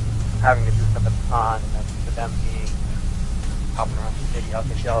with having to do stuff at the con and then for them being hopping around the city. I'll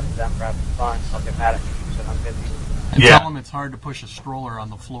get jealous of them for having fun. I'll get mad at me because I'm busy. And Yeah. tell him it's hard to push a stroller on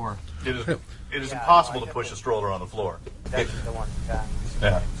the floor. It is Yeah, impossible no, to push a stroller on the floor. That's the one.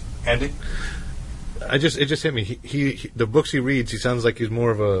 Yeah. Andy? It just hit me. He the books he reads, he sounds like he's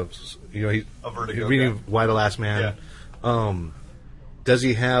more of a he's A Vertigo reading guy. Why the Last Man. Does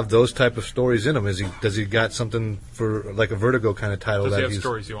he have those type of stories in him? Does he got something for like a Vertigo kind of title? Does that he have he's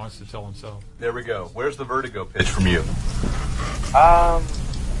stories he wants to tell himself? There we go. Where's the Vertigo pitch from you? It's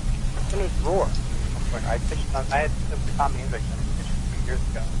in his drawer. I had some Tommy Hendrix and I pitched 3 years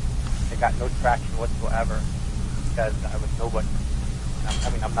ago. It got no traction whatsoever because I was nobody. I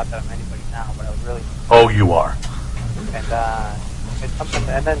mean, I'm not that I'm anybody now, but I was really. Oh, you are. And it's something.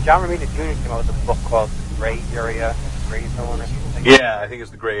 And then John Romita Jr. came out with a book called Gray Area, Gray Zone, or something. Yeah, I think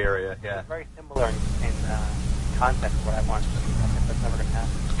it's the gray area. Yeah. It's very similar in content to what I wanted to do. I guess that's never going to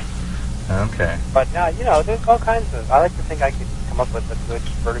happen. Okay. But there's all kinds of. I like to think I could come up with a good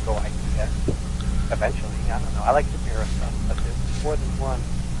Vertigo idea eventually. I don't know. I like superhero stuff, but there's more than one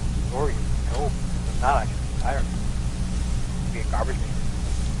story. No, it's not actually tired. It'd be a garbage man.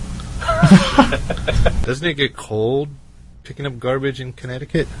 Doesn't it get cold picking up garbage in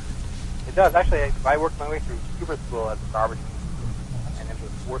Connecticut? It does. Actually, I worked my way through super school as a garbage man, and it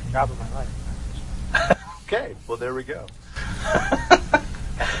was the worst job of my life. Okay. Well, there we go.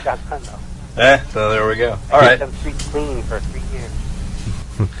 That's the job done, though. So there we go. I All kept right. them streets clean for 3 years.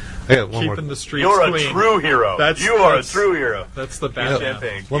 I got one Keeping more. the streets You're a clean. true hero. You are a true hero. That's the Keep bad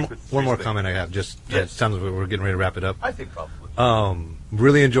champagne. One Keep it more clean. comment I have. Just Yes. it sounds like we're getting ready to wrap it up. I think probably.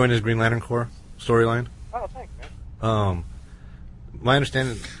 Really enjoying his Green Lantern Corps storyline. Oh, thanks, man. My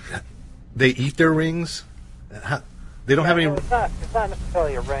understanding, they eat their rings. they don't have any. It's not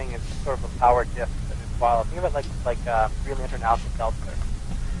necessarily a ring. It's sort of a power disc that is swallowed. Think of it like Green Lantern Alka-Seltzer.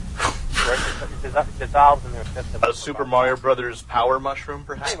 Where it dissolves in their system. A Super Mario Brothers power mushroom,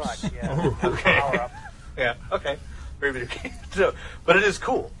 perhaps? Pretty much, yeah. Okay. Power up. Yeah. Okay. Very video game. So, but it is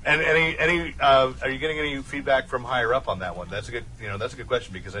cool. And are you getting any feedback from higher up on that one? That's a good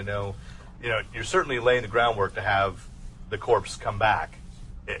question, because I know, you're certainly laying the groundwork to have the corpse come back.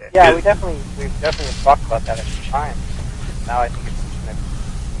 Yeah, we've definitely talked about that at the time. Now I think it's going to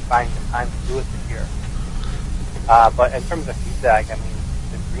find the time to do it this year. But in terms of feedback, I mean,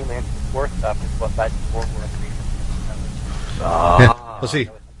 the Green Lantern Corps stuff is what led to World War III. Well, see,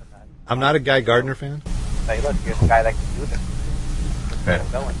 I'm not a Guy Gardner fan. Say, look, here's a guy that can do this. Okay.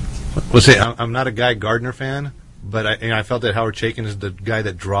 Well, see, I'm not a Guy Gardner fan, but I felt that Howard Chaykin is the guy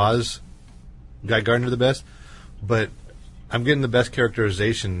that draws Guy Gardner the best. But I'm getting the best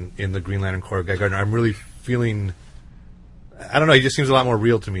characterization in the Green Lantern Corps of Guy Gardner. I'm really feeling. I don't know. He just seems a lot more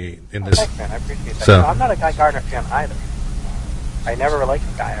real to me in this. Thanks, man. I appreciate that. So, I'm not a Guy Gardner fan either. I never really liked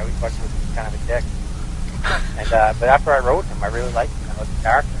the guy. I always thought he was kind of a dick. And but after I wrote him, I really liked him as a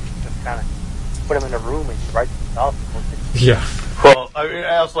character. Just kind of put him in a room and he writes himself. yeah. Well,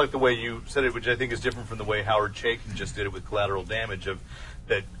 I also like the way you said it, which I think is different from the way Howard Chaykin just did it with Collateral Damage, of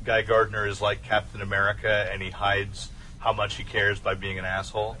that Guy Gardner is like Captain America and he hides how much he cares by being an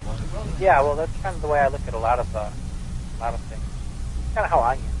asshole. Yeah, well, that's kind of the way I look at a lot of things. Kind of how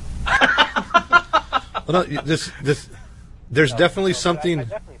I am. Well, no, there's definitely something. I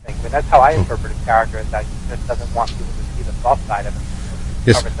definitely think. I mean, that's how I interpret his character. Is that he just doesn't want people to see the soft side of him.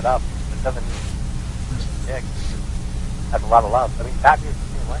 He Yes. covers it up. It doesn't mean he's a dick. He just has a lot of love. I mean, Batman's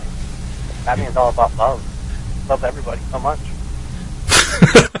the same way. Batman's all about love. He loves everybody so much.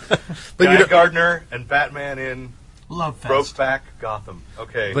 But Guy Gardner and Batman in Love Fest. Brokeback Gotham.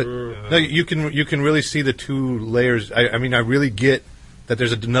 Okay. But no, you can really see the two layers. I mean, I really get that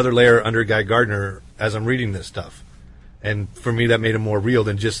there's another layer under Guy Gardner as I'm reading this stuff, and for me that made him more real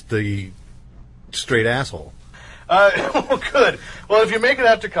than just the straight asshole. Well, good. Well, if you make it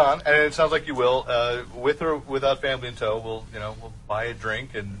out to con, and it sounds like you will, with or without family in tow, we'll buy a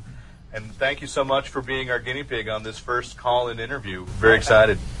drink and thank you so much for being our guinea pig on this first call-in interview. Very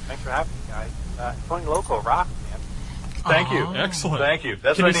excited. Thanks for having me, guys. Tony Loco rock, man. Thank you. Excellent. Thank you.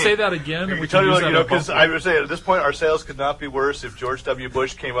 That's Can what you I say need. that again? And we Tell can you use what, that because above- I would say at this point our sales could not be worse if George W.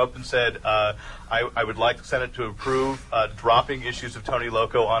 Bush came up and said, I would like the Senate to approve dropping issues of Tony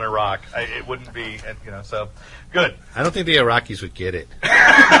Loco on Iraq. It wouldn't be, so good. I don't think the Iraqis would get it.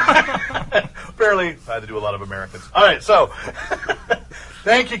 Apparently, neither do a lot of Americans. All right, so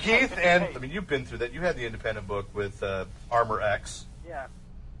thank you, Keith. And I mean, you've been through that. You had the independent book with Armor X. Yeah.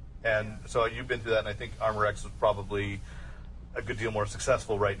 And so you've been through that, and I think Armor X is probably a good deal more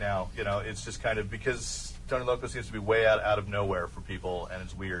successful right now. It's just kind of because Tony Loco seems to be way out of nowhere for people, and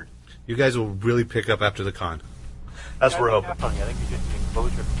it's weird. You guys will really pick up after the con. That's what we're hoping. Definitely. I think you just need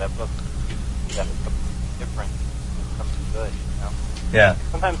exposure to that book. You see that it's something different, something good, Yeah.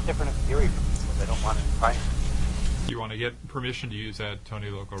 Sometimes different in theory for people. They don't want to try it. Do you want to get permission to use that Tony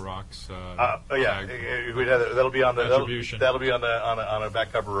Loco Rocks? Yeah, that'll be on the Attribution. that'll be on a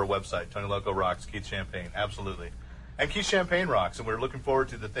back cover of our website. Tony Loco rocks. Keith Champagne, absolutely, and Keith Champagne rocks. And we're looking forward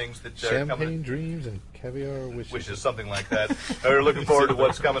to the things that Champagne coming, dreams and caviar wishes. which is something like that. We're looking forward to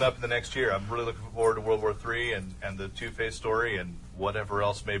what's coming up in the next year. I'm really looking forward to World War III and the Two-Face story and whatever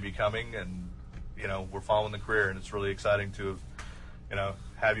else may be coming. And we're following the career, and it's really exciting to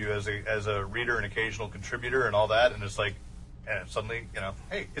have you as a reader and occasional contributor and all that. And it's like, and suddenly,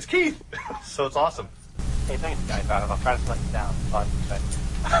 hey, it's Keith. So it's awesome. Hey, thanks, guys. I'll try to slow you down.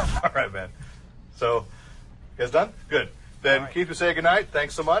 All right, man. So, you guys done? Good. Then All right. Keith, we say goodnight.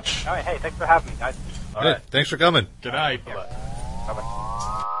 Thanks so much. All right, hey, thanks for having me, guys. All Hey, right. thanks for coming. Good night. Bye-bye.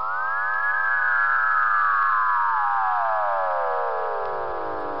 Bye-bye.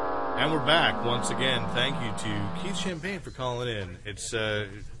 And we're back once again. Thank you to Keith Champagne for calling in. It's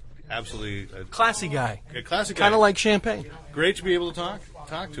absolutely Classy guy. a classic. Kind guy. of like champagne. Great to be able to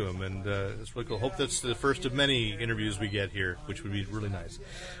talk to him, and it's really cool. Hope that's the first of many interviews we get here, which would be really nice.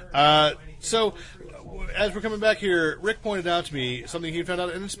 So, as we're coming back here, Rick pointed out to me something he found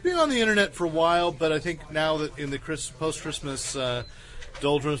out, and it's been on the internet for a while, but I think now that in the post-Christmas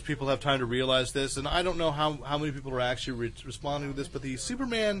doldrums, people have time to realize this, and I don't know how many people are actually responding to this, but the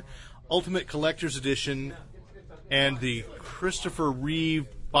Superman Ultimate Collector's Edition and the Christopher Reeve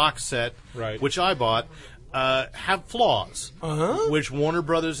box set, Right. which I bought, have flaws, which Warner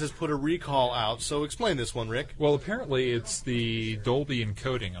Brothers has put a recall out. So explain this one, Rick. Well, apparently it's the Dolby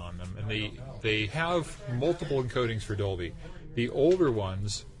encoding on them, and they have multiple encodings for Dolby. The older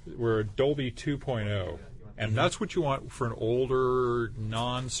ones were Dolby 2.0, And that's what you want for an older,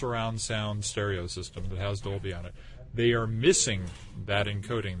 non-surround sound stereo system that has Dolby on it. They are missing that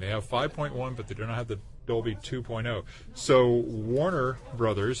encoding. They have 5.1, but they do not have the Dolby 2.0. So Warner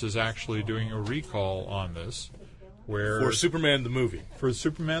Brothers is actually doing a recall on this. For Superman the movie. For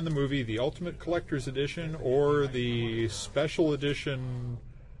Superman the movie, the Ultimate Collector's Edition, or the Special Edition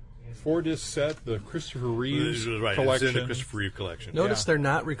 4-disc set, the Christopher Reeves collection. It's in the Christopher Reeve collection. Notice they're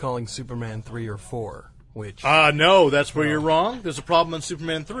not recalling Superman 3 or 4. Which no, that's where you're wrong. There's a problem on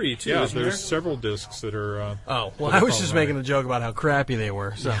Superman 3 too. Yeah, isn't there? there's several discs that are. I was just making a joke about how crappy they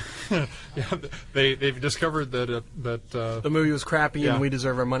were. So yeah, they've discovered that the movie was crappy and we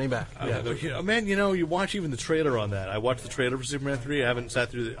deserve our money back. You watch even the trailer on that. I watched the trailer for Superman 3. I haven't sat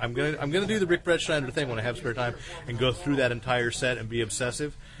through I'm gonna do the Rick Brett Schneider thing when I have spare time and go through that entire set and be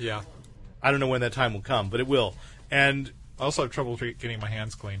obsessive. Yeah, I don't know when that time will come, but it will. And I also have trouble getting my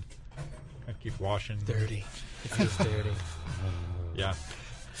hands clean. I keep washing. Dirty. It feels dirty. Yeah.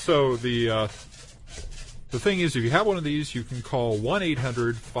 So the thing is, if you have one of these, you can call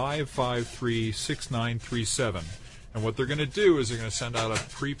 1-800-553-6937. And what they're going to do is they're going to send out a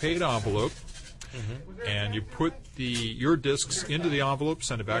prepaid envelope, and you put your discs into the envelope,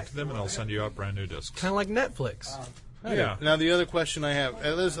 send it back to them, and they'll send you out brand new discs. Kind of like Netflix. Yeah. Now the other question I have,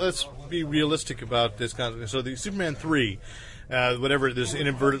 let's be realistic about this kind of. So the Superman 3. There's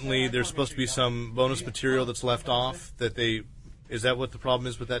inadvertently, there's supposed to be some bonus material that's left off. Is that what the problem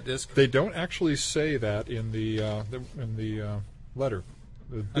is with that disc? They don't actually say that in the letter.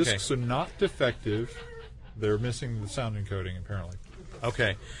 The discs are not defective. They're missing the sound encoding, apparently.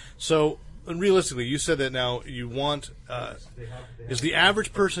 Okay, so realistically, you said that now you want. Is the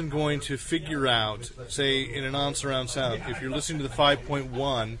average person going to figure out, say, in a non-surround sound, if you're listening to the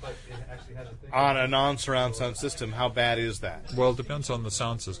 5.1 on a non-surround sound system, how bad is that? Well, it depends on the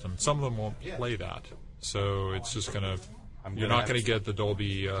sound system. Some of them won't play that, so it's just going to. You're not going to get the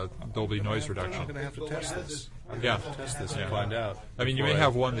Dolby noise reduction. I'm going to have to test this. And find out. I mean, you may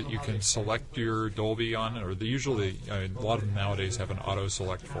have one that you can select your Dolby on, or a lot of them nowadays have an auto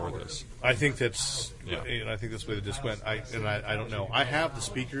select for this. I think that's. I think that's the way the disc went. I don't know. I have the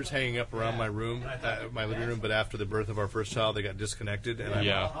speakers hanging up around my room, my living room, but after the birth of our first child, they got disconnected, and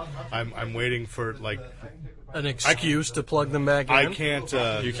I'm waiting for an excuse to plug them back in. I can't.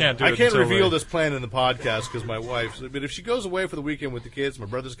 You can't do it. I can't reveal this plan in the podcast because my wife. But if she goes away for the weekend with the kids, my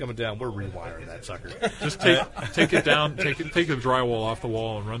brother's coming down. We're rewiring that sucker. Just take it down. Take the drywall off the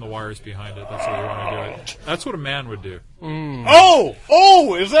wall and run the wires behind it. That's what you want to do it. That's what a man would do.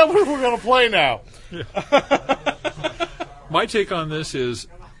 Oh! Is that what we're going to play now? Yeah. My take on this is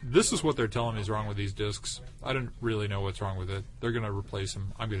what they're telling me is wrong with these discs. I don't really know what's wrong with it. They're going to replace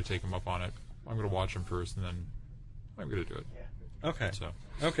them. I'm going to take them up on it. I'm going to watch them first, and then I'm going to do it. Okay. So.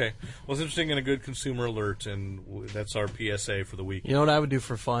 Okay. Well, it's interesting and a good consumer alert, and that's our PSA for the week. You know what I would do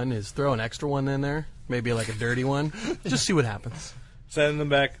for fun is throw an extra one in there, maybe like a dirty one. Just see what happens. Send them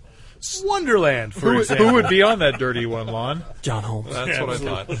back. Wonderland, for example. Who would be on that dirty one, Lon? John Holmes. That's what I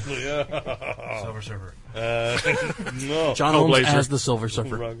thought. Silver Surfer. No. John Holmes as the Silver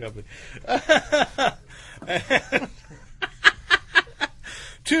Surfer. Wrong company.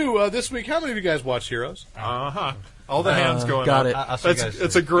 Two, this week, how many of you guys watch Heroes? All the hands going got up. it.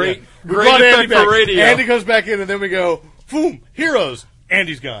 It's a great Andy effect for radio. Andy comes back in, and then we go, boom, Heroes.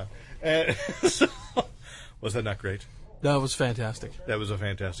 Andy's gone. Was that not great? That was fantastic. That was a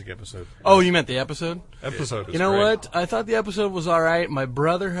fantastic episode. Oh, you meant the episode? Episode was You know great. what? I thought the episode was all right. My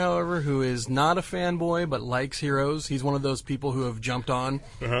brother, however, who is not a fanboy but likes Heroes, he's one of those people who have jumped on,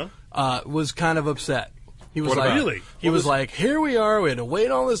 was kind of upset. He was What like, about? Really? He was like, here we are, we had to wait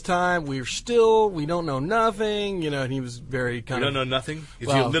all this time, we don't know nothing, and he was very kind You of... don't know nothing? Is he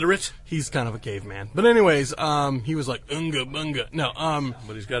Well, illiterate? He's kind of a caveman. But anyways, he was like, unga bunga. No,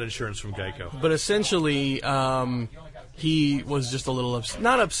 But he's got insurance from Geico. but essentially, he was just a little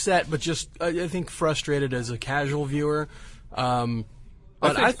not upset, but just I think frustrated as a casual viewer.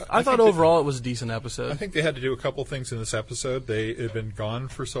 But I thought overall it was a decent episode. I think they had to do a couple things in this episode. They had been gone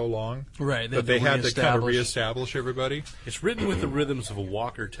for so long, Right, That they had to kind of reestablish everybody. It's written with the rhythms of a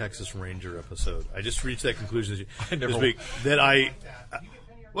Walker, Texas Ranger episode. I just reached that conclusion this week that I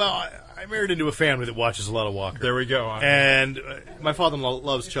married into a family that watches a lot of Walker. There we go. And my father-in-law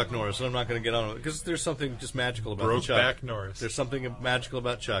loves Chuck Norris, so I'm not going to get on it because there's something just magical about Chuck. Brokeback Norris. There's something magical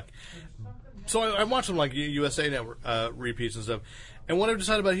about Chuck. So I watch them like USA Network repeats and stuff. And what I've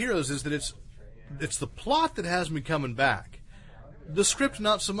decided about Heroes is that it's the plot that has me coming back. The script,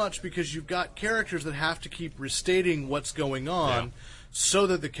 not so much, because you've got characters that have to keep restating what's going on. Yeah. so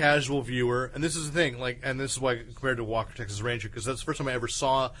that the casual viewer, and this is the thing, and this is why compared to Walker, Texas Ranger, because that's the first time I ever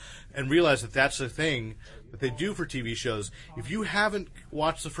saw and realized that that's the thing that they do for TV shows. If you haven't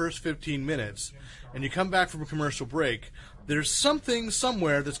watched the first 15 minutes and you come back from a commercial break, there's something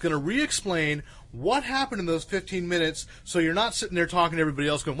somewhere that's going to re-explain what happened in those 15 minutes, so you're not sitting there talking to everybody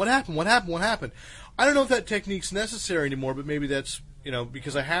else going, what happened, what happened, what happened? I don't know if that technique's necessary anymore, but maybe that's,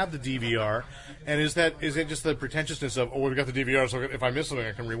 because I have the DVR, and is it just the pretentiousness of, we've got the DVR, so if I miss something,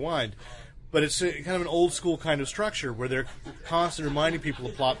 I can rewind. But it's kind of an old school kind of structure where they're constantly reminding people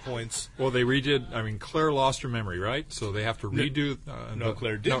of plot points. Well, they redid, Claire lost her memory, right? So they have to redo... No,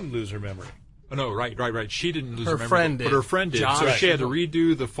 Claire didn't lose her memory. Oh, no, right. She didn't lose her memory. Friend did. But her friend did. Josh. So she had to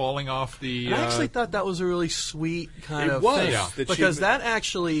redo the falling off the... And I actually thought that was a really sweet kind of was, thing. yeah. Because that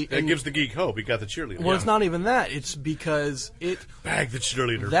actually... That gives the geek hope. He got the cheerleader. Well, it's not even that. It's because it... Bag the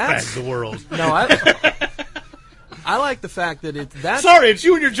cheerleader. Bag the world. No, I like the fact that that's... Sorry, it's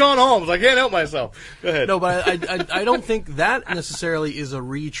you and your John Holmes. I can't help myself. Go ahead. No, but I don't think that necessarily is a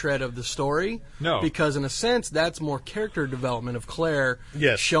retread of the story. No. Because in a sense, that's more character development of Claire.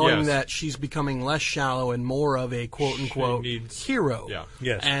 Yes. Showing Yes. that she's becoming less shallow and more of a quote-unquote hero. Yeah.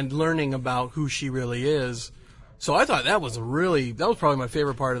 Yes. And learning about who she really is. So I thought that was probably my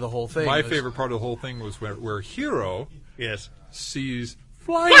favorite part of the whole thing. My favorite part of the whole thing was where Hero Yes. sees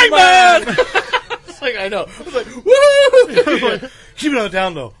Flying Man! It's like, I know. I was like, woo! Keep it on the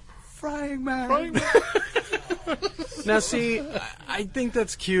down low. Frying Man. Now, see, I think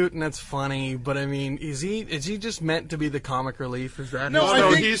that's cute and that's funny, but I mean, is he just meant to be the comic relief? Is that No, his-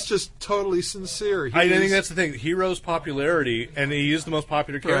 I think- he's just totally sincere. I think that's the thing. Hero's popularity, and he is the most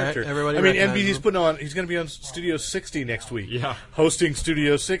popular character. Right, everybody I mean, recognizes NBC's him. he's going to be on Studio 60 next week. Yeah. Hosting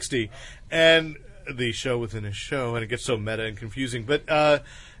Studio 60. And the show within a show, and it gets so meta and confusing. But, I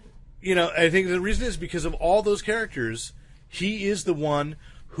think the reason is because of all those characters, he is the one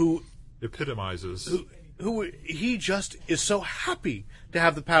who epitomizes. who he just is so happy to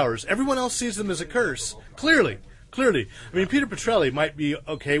have the powers. Everyone else sees them as a curse. Clearly. I mean, Peter Petrelli might be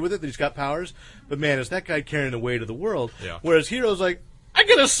okay with it that he's got powers, but man, is that guy carrying the weight of the world? Yeah. Whereas Hero's like, I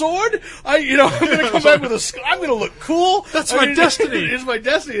get a sword. I'm going to come back with a. I'm going to look cool. That's my destiny. It's my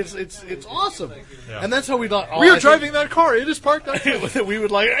destiny. It's awesome. Yeah. And that's how we thought. We are driving that car. It is parked out here. We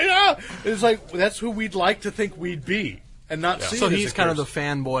would like. It's like that's who we'd like to think we'd be. And not see So it as he's a kind of curse. the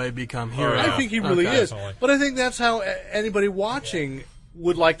fanboy become hero. I think he really Okay. is. Definitely. But I think that's how anybody watching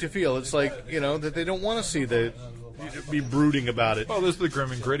would like to feel. It's like, that they don't want to see be brooding about it. Well, there's the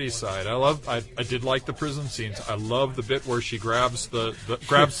grim and gritty side. I did like the prison scenes. I love the bit where she grabs the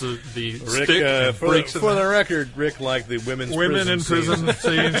Rick, stick and breaks it. for the record, Rick liked the women in prison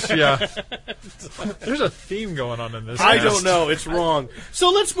scenes. scenes. Yeah, there's a theme going on in this. I cast. don't know. It's wrong. So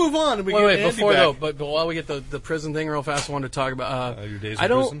let's move on. And we get Wait, Andy before back. though, but while we get the prison thing real fast, I wanted to talk about. Your days in I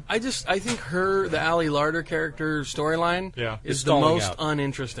don't. prison? I think the Ali Larder character storyline Yeah. is It's the stalling most out.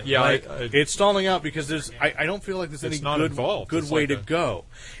 uninteresting. Yeah, Like, It's stalling out because I don't feel like there's It's any not involved. good It's way like to a- go.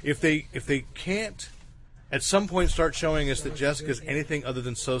 If they can't at some point start showing us that Jessica's anything other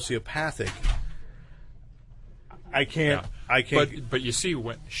than sociopathic, I can't. But you see,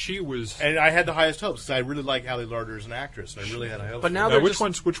 when she was. And I had the highest hopes because I really like Ali Larder as an actress. And I really had high hopes. But now for her. they're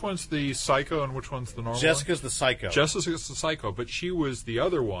which one's the psycho and which one's the normal? Jessica's the psycho. Jessica's the psycho, but she was the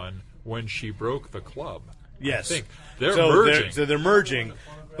other one when she broke the club. Yes, I think they're so merging. They're merging,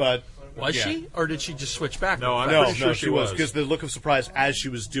 but was yeah. she, or did she just switch back? No, I'm No, pretty sure she was was. because the look of surprise as she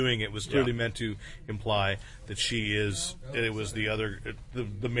was doing it was clearly Yeah. meant to imply that she is. It was the other,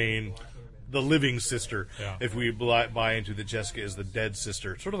 the main, the living sister. Yeah. If we buy into that Jessica is the dead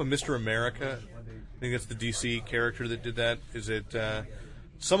sister, sort of a Mr. America. I think that's the DC character that did that. Is it?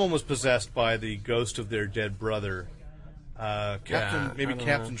 Someone was possessed by the ghost of their dead brother.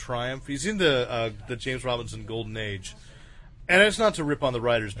 Captain Triumph. He's in the James Robinson Golden Age. And it's not to rip on the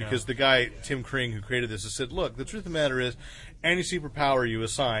writers, because the guy, Tim Kring, who created this, has said, look, the truth of the matter is, any superpower you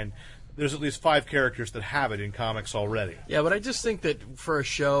assign, there's at least 5 characters that have it in comics already. Yeah, but I just think that for a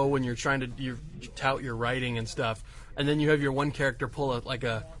show, when you're trying to you tout your writing and stuff, and then you have your one character pull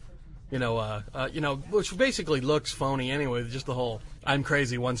which basically looks phony anyway, just the whole, I'm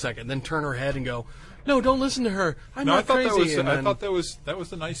crazy 1 second, then turn her head and go, no, don't listen to her. I'm No, not I thought crazy. I thought that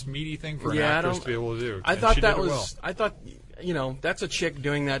was a nice meaty thing for an Yeah, I actress don't- to be able to do. I and thought she that did it was. well. I thought, that's a chick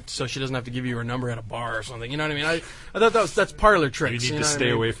doing that so she doesn't have to give you her number at a bar or something. You know what I mean? I thought that's parlor You tricks. need know to what I stay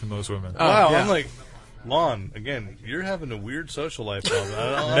mean? away from those women. Wow, yeah. I'm like, Lon, again, you're having a weird social life.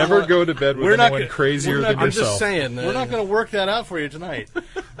 Never go to bed with anyone crazier than I'm yourself. just saying. We're not going to work that out for you tonight.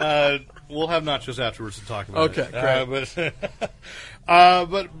 We'll have nachos afterwards to talk about it. Okay,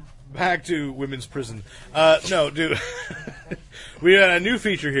 but back to women's prison. No, dude. We got a new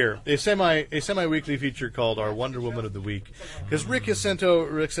feature here, a semi-weekly feature called our Wonder Woman of the Week. Because Rick sent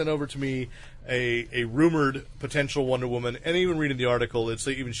over to me a rumored potential Wonder Woman, and even reading the article, it's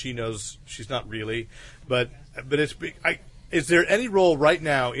like even she knows she's not really. But it's is there any role right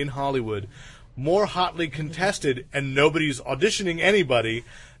now in Hollywood more hotly contested and nobody's auditioning anybody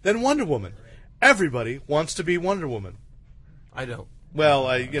than Wonder Woman? Everybody wants to be Wonder Woman. I don't. Well,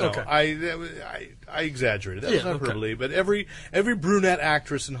 I exaggerated. That was hyperbole. But every brunette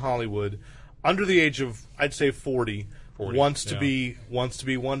actress in Hollywood, under the age of I'd say 40 wants to be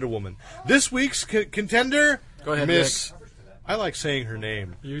Wonder Woman. This week's contender, go ahead, Miss. Rick. I like saying her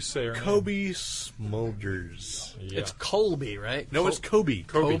name. You say her Kobe Smulders. name. Yeah. It's Colby, right? No, it's Kobe.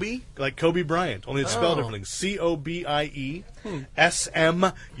 Kobe? Like Kobe Bryant, only it's spelled differently. COBIE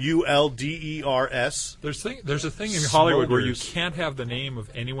SMULDERS. There's a thing in Hollywood where you can't have the name of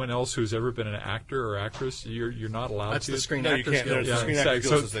anyone else who's ever been an actor or actress. You're not allowed That's to. the Screen No, you Actors can't. Guild. There's the Screen Actors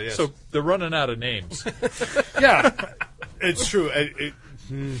Guild says that, yes. So they're running out of names. Yeah, it's true.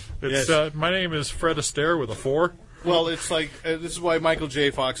 It's my name is Fred Astaire with a 4. Well, it's like this is why Michael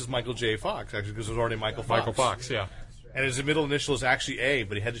J. Fox is Michael J. Fox, actually, because it was already Michael Fox. Michael Fox, yeah. And his middle initial is actually A,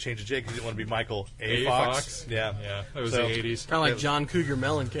 but he had to change the J because he didn't want to be Michael A. Fox. Yeah, Yeah, that was So- the 80s. Kind of like John Cougar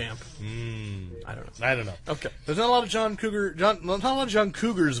Mellencamp. I don't know. Okay. There's not a lot of John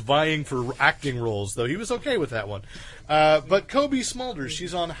Cougars vying for acting roles, though. He was okay with that one. But Kobe Smulders,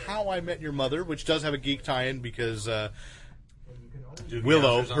 she's on How I Met Your Mother, which does have a geek tie-in because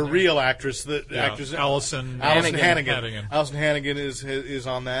Willow, her real actress, actress Allison Hannigan. Allison Hannigan is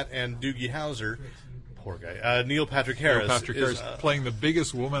on that, and Doogie Howser, poor guy. Neil Patrick Harris. Harris playing the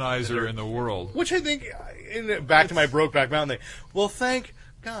biggest womanizer in the world. Which I think, back to my Brokeback Mountain thing. Well, thank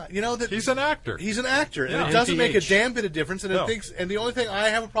God, that He's an actor. He's an actor, and Yeah. it doesn't make a NPH. damn bit of difference. And No. and the only thing I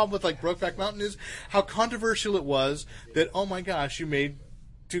have a problem with, like Brokeback Mountain, is how controversial it was that oh my gosh, you made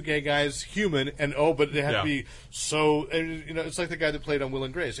two gay guys human, and but they had to be so. And, it's like the guy that played on Will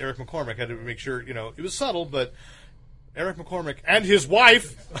and Grace, Eric McCormack, had to make sure it was subtle, but. Eric McCormack and his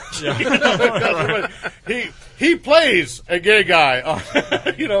wife. He plays a gay guy.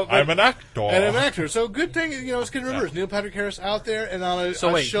 I'm an actor. And I'm an actor. So good thing, it's getting reversed. Neil Patrick Harris out there and on a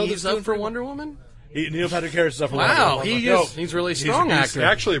So wait, show he's that's up for Wonder Woman? Neil Patrick Harris is up for Wonder Wow, Woman. he's really strong he's actor.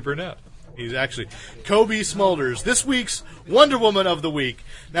 Actually a brunette. He's actually Kobe Smulders, this week's Wonder Woman of the Week.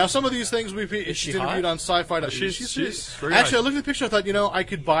 Now, some of these things she's interviewed on Sci-Fi. She's very actually, nice. I looked at the picture. I thought, I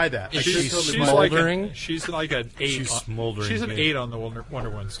could buy that. She's smoldering. She's like an 8. She's smoldering. She's an 8 on the Wonder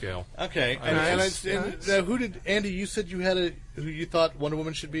Woman scale. Okay. Nice. Who did Andy? You said you had who you thought Wonder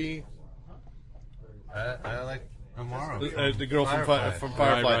Woman should be? I like Amara. The girl from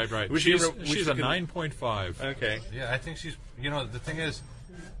Firefly. Right. She's a 9.5. Okay. Yeah, I think she's. The thing is,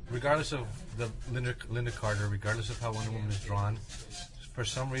 regardless of the Linda Carter, regardless of how Wonder Woman is drawn, for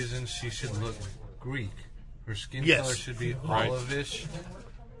some reason she should look Greek. Her skin color should be olive-ish.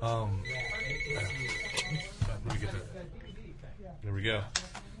 Let me get that. There we go.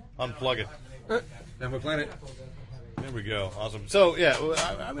 Unplug it. Then we're playing it. There we go. Awesome. So yeah,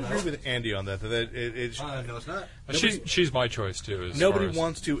 I would agree with Andy on that. No, it's not. She's my choice too. Nobody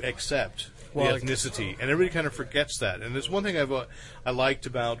wants to accept the ethnicity, and everybody kind of forgets that. And there's one thing I liked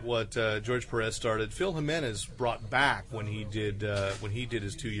about what George Perez started. Phil Jimenez brought back when he did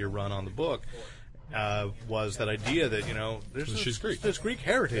his 2-year run on the book. Was that idea that she's Greek. There's Greek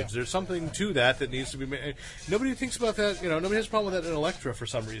heritage. Yeah. There's something to that needs to be made. Nobody thinks about that. Nobody has a problem with that in Elektra for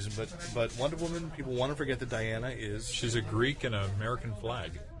some reason. But Wonder Woman, people want to forget that Diana is. She's a Greek and an American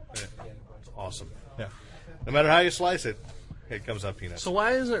flag. Yeah. It's awesome. Yeah. No matter how you slice it, it comes up peanuts. So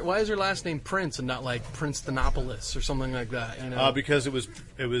why is her last name Prince and not like Prince Thanopoulos or something like that? Because it was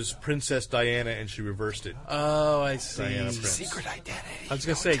Princess Diana and she reversed it. Oh, I see. Diana Prince. Secret identity. I was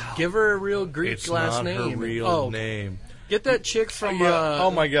gonna say, give her a real Greek It's last not name. her real name. Get that chick from.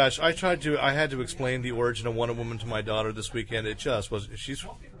 Oh my gosh! I had to explain the origin of Wonder Woman to my daughter this weekend. It just was. She's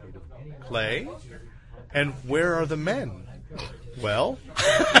Clay, and where are the men? Well,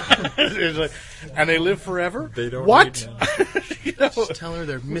 it's like, and they live forever. They don't. What? Just tell her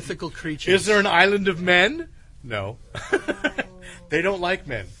they're mythical creatures. Is there an island of men? No. They don't like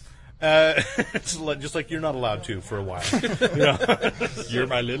men. It's just like you're not allowed to for a while. You're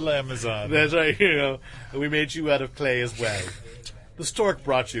my little Amazon. That's right. We made you out of clay as well. The stork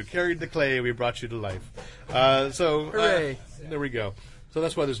brought you, carried the clay. We brought you to life. Hooray! There we go. So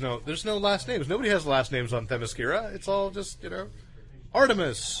that's why there's no last names. Nobody has last names on Themyscira. It's all just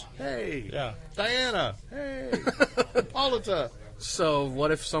Artemis. Hey. Yeah. Diana. Hey. Hippolyta. So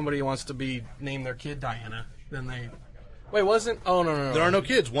what if somebody wants to name their kid Diana? Then they. Wait, wasn't? Oh no. There are no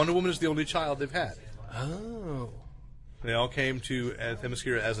kids. Wonder Woman is the only child they've had. Oh. They all came to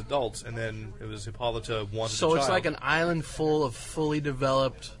Themyscira as adults, and then it was Hippolyta wanted a So child. it's like an island full of fully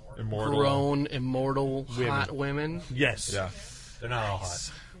developed, grown, immortal, hot women? Yes. Yeah. They're not all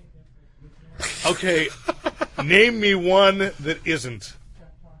hot. Okay, name me one that isn't.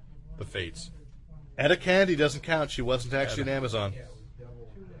 The Fates. Etta Candy doesn't count. She wasn't actually an Amazon.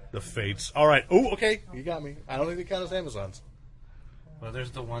 The Fates. All right. Oh, okay. You got me. I don't think they count as Amazons. Well, there's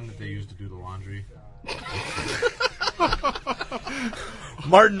the one that they used to do the laundry.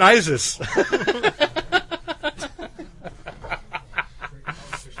 Martin Isis.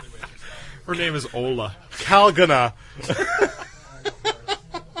 Her name is Ola. Kalgana.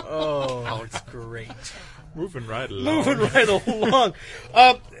 Oh, it's great. Moving right along. Moving right along.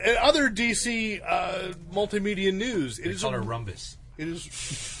 Other DC multimedia news. They call her Rhombus. It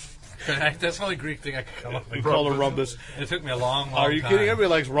is. That's the only Greek thing I could come up with. We call her Rhombus. It took me a long time. Are you kidding? Everybody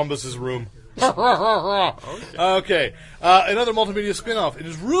likes Rhombus's room. Okay. Another multimedia spin-off. It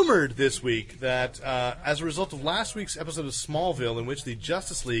is rumored this week that as a result of last week's episode of Smallville, in which the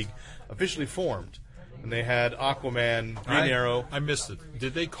Justice League officially formed, and they had Aquaman, Green Arrow. I missed it.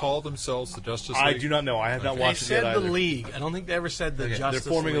 Did they call themselves the Justice League? I do not know. I have not They watched it yet said the either. League. I don't think they ever said the Justice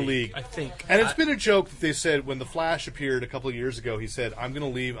They're forming League. a league. I think. And it's been a joke that they said when the Flash appeared a couple of years ago, he said, I'm going to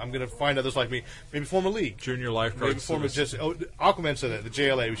leave, I'm going to find others like me, maybe form a league. Junior Lifeguards. Maybe form a just. Oh, Aquaman said that, the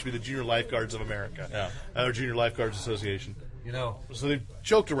JLA, which should be the Junior Lifeguards of America. Or Junior Lifeguards Association. You know, So they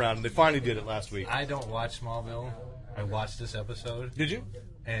joked around, and they finally did it last week. I don't watch Smallville. I watched this episode. Did you?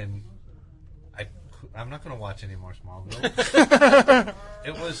 And I'm not going to watch any more Smallville.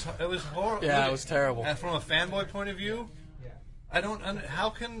 It was horrible. Yeah, it was terrible. And from a fanboy point of view, I don't. How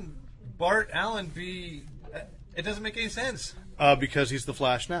can Bart Allen be? It doesn't make any sense. Because he's the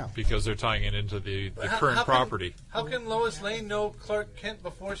Flash now. Because they're tying it into the current How property. How can Lois Lane know Clark Kent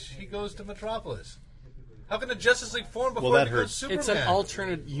before she goes to Metropolis? How can the Justice League form before that it becomes hurts. Superman? It's an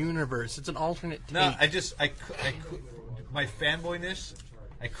alternate universe. It's an alternate take. No, my fanboyness,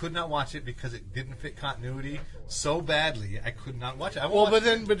 I could not watch it because it didn't fit continuity so badly. I could not watch it.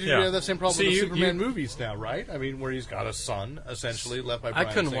 But you Yeah. have that same problem See, with the you- Superman movies now, right? I mean, where he's got a son, essentially, left by Brian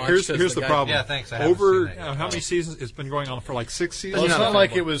couldn't Singer. watch Here's Because the the guy- problem. Yeah, thanks, I haven't Over seen it. how many seasons? It's been going on for like 6 seasons. Well, it's You're not not a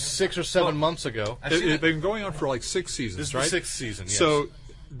like fanboy. it was 6 or 7 months ago. I've seen It's it. been going on for like 6 seasons, This is right? the 6th season, yes. So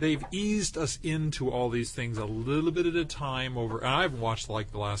they've eased us into all these things a little bit at a time over. And I haven't watched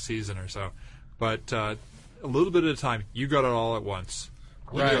like the last season or so, but a little bit at a time. You got it all at once.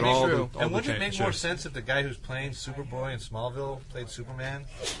 You Right, got all true. the, all And the wouldn't it make more shows. sense if the guy who's playing Superboy in Smallville played Superman?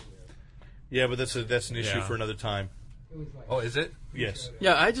 Yeah, but that's an issue Yeah. for another time. Oh, is it? Yes.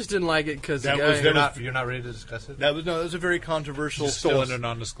 Yeah, I just didn't like it because the That guy. was- You're not ready to discuss it? That was a very controversial. Still under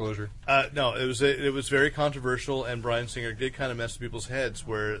non-disclosure. No, it was very controversial, and Bryan Singer did kind of mess with people's heads,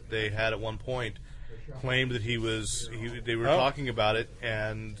 where they had at one point claimed that they were talking about it,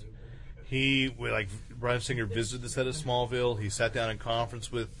 and Bryan Singer visited the set of Smallville. He sat down in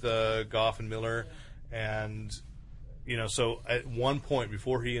conference with Goff and Miller, and so at one point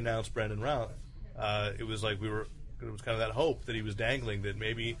before he announced Brandon Routh, it was like it was kind of that hope that he was dangling that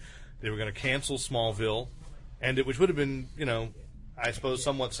maybe they were going to cancel Smallville, which would have been, I suppose,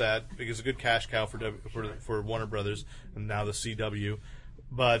 somewhat sad because it's a good cash cow for Warner Brothers and now the CW.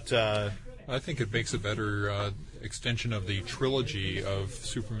 But I think it makes a better extension of the trilogy of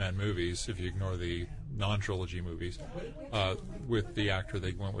Superman movies, if you ignore the non-trilogy movies, with the actor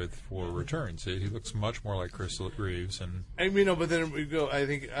they went with for Returns. He looks much more like Chris Reeves. And but then we go. I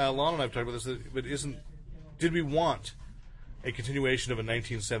think Lon and I have talked about this. But did we want a continuation of a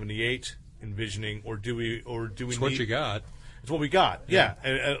 1978 envisioning, or do we? it's what you got. It's what we got. Yeah,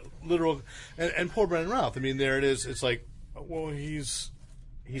 literal. And poor Brandon Routh. I mean, there it is. It's like, well, he's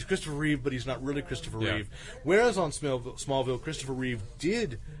Christopher Reeve, but he's not really Christopher Reeve. Whereas on Smallville, Christopher Reeve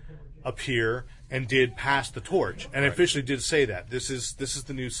did appear and did pass the torch, and officially did say that this is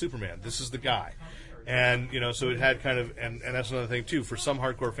the new Superman. This is the guy, and so it had kind of, and that's another thing too. For some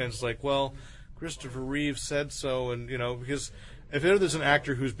hardcore fans, it's like, well, Christopher Reeve said so, and because if there's an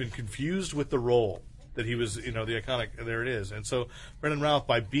actor who's been confused with the role that he was, the iconic, there it is. And so Brandon Routh,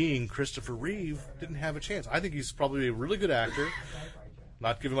 by being Christopher Reeve, didn't have a chance. I think he's probably a really good actor.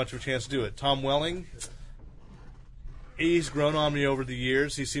 Not given much of a chance to do it. Tom Welling, he's grown on me over the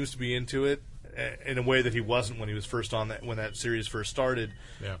years. He seems to be into it in a way that he wasn't when he was first on that, when that series first started.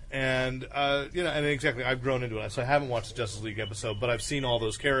 Yeah. And and exactly, I've grown into it. So I haven't watched the Justice League episode, but I've seen all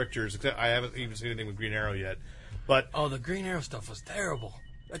those characters. Except I haven't even seen anything with Green Arrow yet. But the Green Arrow stuff was terrible.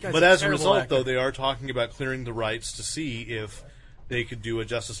 But as a result, though, they are talking about clearing the rights to see if they could do a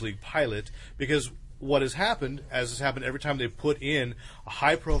Justice League pilot, because what has happened, as has happened every time they put in a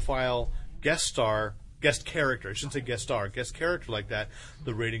high-profile guest star guest character. I shouldn't say guest star. Guest character like that,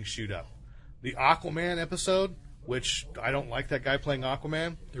 the ratings shoot up. The Aquaman episode, which I don't like that guy playing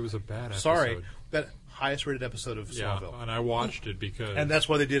Aquaman. It was a bad episode. Sorry, that highest rated episode of Smallville. Yeah, and I watched it because... And that's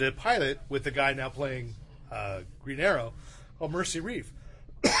why they did a pilot with the guy now playing Green Arrow called Mercy Reef.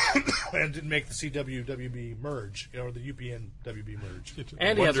 And didn't make the CW-WB merge, or the UPN-WB merge.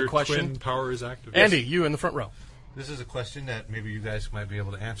 Andy has a question. Twin powers activated. Andy, you in the front row. This is a question that maybe you guys might be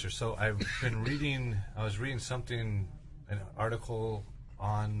able to answer. So I was reading something, an article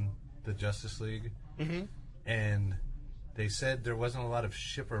on the Justice League, and they said there wasn't a lot of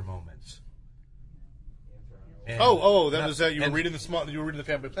shipper moments. And that was that you were reading the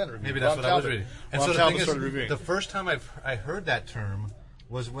Fanboy Planet review. Maybe that's what I was reading. And so the thing is, the first time I heard that term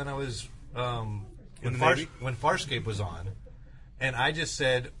was when I was when Farscape was on, and I just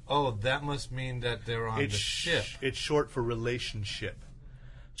said, "Oh, that must mean that they're on the ship." It's short for relationship.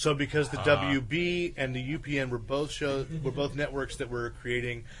 So because the WB and the UPN were both networks that were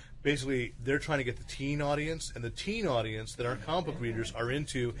creating. Basically, they're trying to get the teen audience, and the teen audience that our comic book readers are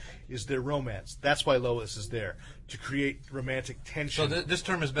into is their romance. That's why Lois is there, to create romantic tension. So this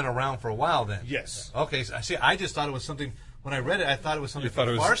term has been around for a while then? Yes. Okay, so I just thought it was something, when I read it, I thought it was something from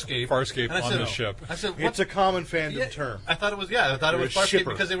Farscape. Farscape on the ship. I said, it's a common fandom term. I thought it was Farscape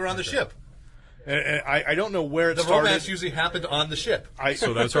because they were on the ship. And I don't know where it the started. The romance usually happened on the ship.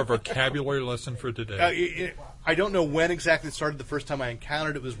 So that's our vocabulary lesson for today. I don't know when exactly it started. The first time I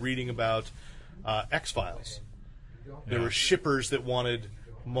encountered it was reading about X-Files. There were shippers that wanted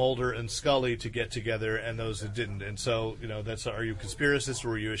Mulder and Scully to get together, and those that didn't. And so, that's are you a conspiracist or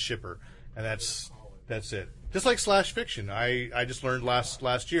are you a shipper? And that's it. Just like slash fiction. I just learned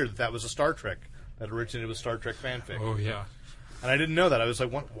last year that was a Star Trek. That originated with Star Trek fanfic. Oh, yeah. And I didn't know that. I was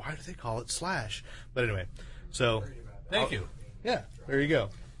like, why do they call it slash? But anyway, so... Thank you. Yeah, there you go.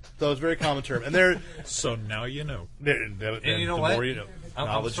 So it's a very common term. And so now you know. And you know what? The more you know.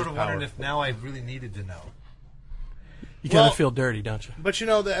 I'm sort of wondering if now I really needed to know. You kind of feel dirty, don't you? But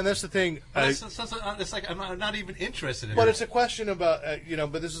and that's the thing. It's like I'm not even interested in it. But it's a question about,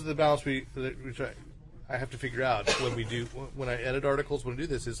 but this is the balance we try. I have to figure out when I edit articles, when I do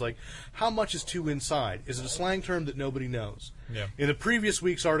this, is like, how much is too inside? Is it a slang term that nobody knows? Yeah. In the previous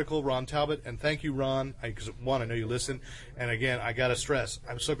week's article, Ron Talbot, and thank you, Ron, because one, I know you listen, and again, I got to stress,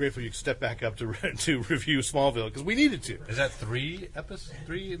 I'm so grateful you stepped back up to review Smallville, because we needed to. Is that three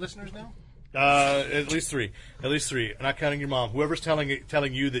listeners now? At least three. I'm not counting your mom. Whoever's telling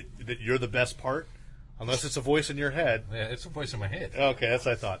you that you're the best part. Unless it's a voice in your head. Yeah, it's a voice in my head. Okay, that's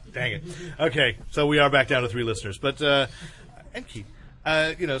what I thought. Dang it. Okay, so we are back down to 3 listeners. But, and Keith,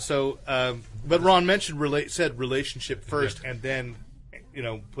 but Ron said relationship first and then,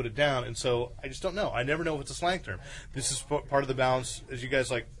 put it down. And so I just don't know. I never know if it's a slang term. This is part of the balance, as you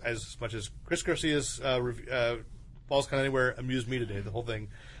guys like, as much as Chris Garcia's Balls Kind of Anywhere amused me today, the whole thing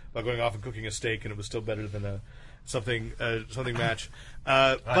about going off and cooking a steak, and it was still better than something match.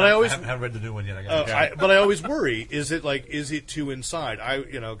 But I haven't read the new one yet. But I always worry: is it too inside?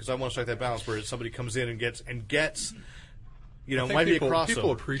 Because I want to strike that balance where somebody comes in and gets, might be a crossover.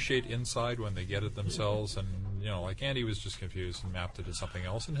 People appreciate inside when they get it themselves, and like Andy was just confused and mapped it to something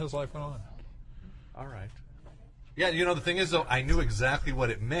else, and his life went on. All right. Yeah, the thing is though, I knew exactly what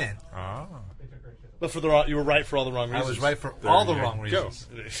it meant. Ah. But you were right for all the wrong reasons. I was right for all the wrong reasons.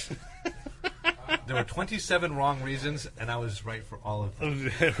 There were 27 wrong reasons, and I was right for all of them.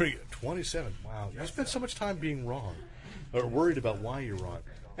 27. Wow. You spent so much time being wrong, or worried about why you're wrong.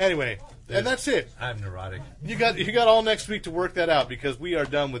 Anyway, and that's it. I'm neurotic. You got all next week to work that out, because we are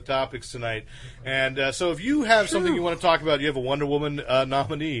done with topics tonight. And so if you have something you want to talk about, you have a Wonder Woman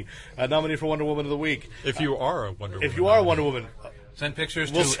nominee for Wonder Woman of the Week. If you are a Wonder Woman. If you are a Wonder Woman. Send pictures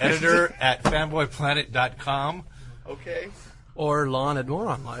to editor@fanboyplanet.com. Okay. Or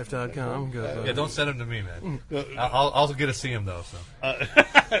lon@moronlife.com. Yeah, don't send them to me, man. I'll get to see them, though. So.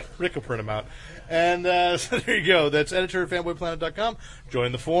 Rick will print them out. And so there you go. That's editor@fanboyplanet.com.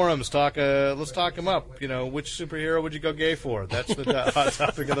 Join the forums. Let's talk them up. Which superhero would you go gay for? That's the hot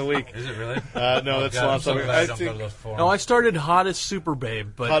topic of the week. Is it really? No, that's not something. I started hottest super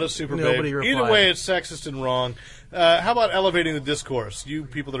babe, but hottest super nobody babe. replied. Either way, it's sexist and wrong. How about elevating the discourse? You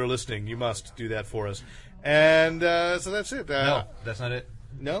people that are listening, you must do that for us. And so that's it. No, that's not it.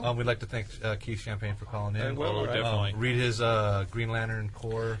 No? We'd like to thank Keith Champagne for calling in. Definitely. Read his Green Lantern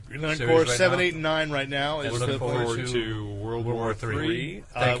Corps. Green Lantern Corps 7, 8, and 9 right now. We're looking forward to World War III.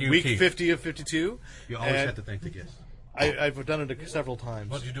 Thank you, week Keith. 50 of 52. You always have to thank the guests. I've done it several times.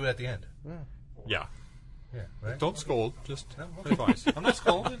 What did you do at the end? Yeah. Yeah, right? Don't scold. Just advice. I'm not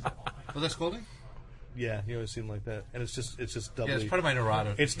scolding. Was I scolding? Yeah, you always seem like that, and it's just doubly. Yeah, it's part of my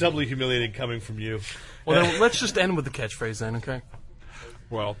neurotic. It's doubly humiliating coming from you. Well, then let's just end with the catchphrase then, okay?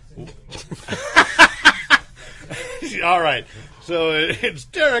 Well, all right. So it's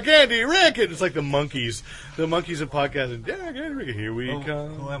Derek, Andy, Rick, and it's like the monkeys. The monkeys of podcasting. Derek, Andy, Rick, here we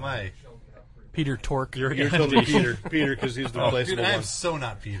come. Who am I? Peter Tork. You're totally Peter. Peter, because he's the replaceable Dude, I am one. so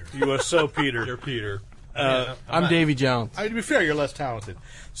not Peter. You are so Peter. you're Peter. I'm Davy Jones. To be fair, you're less talented.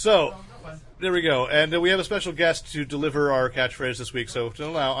 So, there we go. And we have a special guest to deliver our catchphrase this week. So, to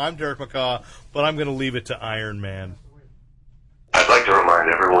allow, I'm Derek McCaw, but I'm going to leave it to Iron Man. I'd like to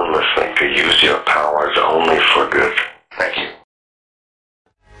remind everyone listening to use your powers only for good. Thank you.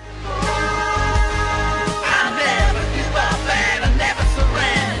 I'll never give up and I'll never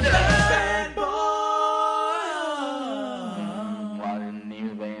surrender.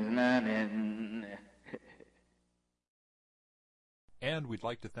 And we'd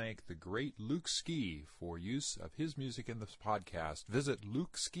like to thank the great Luke Ski for use of his music in this podcast. Visit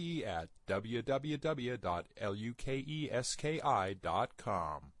Luke Ski at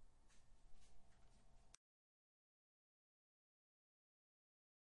www.lukeski.com.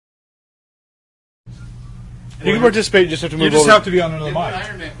 You can participate. You just have to move You just over. have to be on another mic.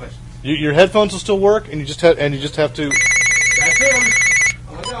 Iron Man question. Your headphones will still work, and you just have to. That's it.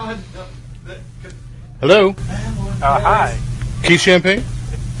 Oh my God. Hello, Hi. Keith Champagne.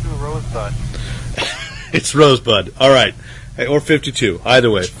 It's Rosebud. It's Rosebud. All right, hey, or 52.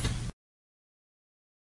 Either way,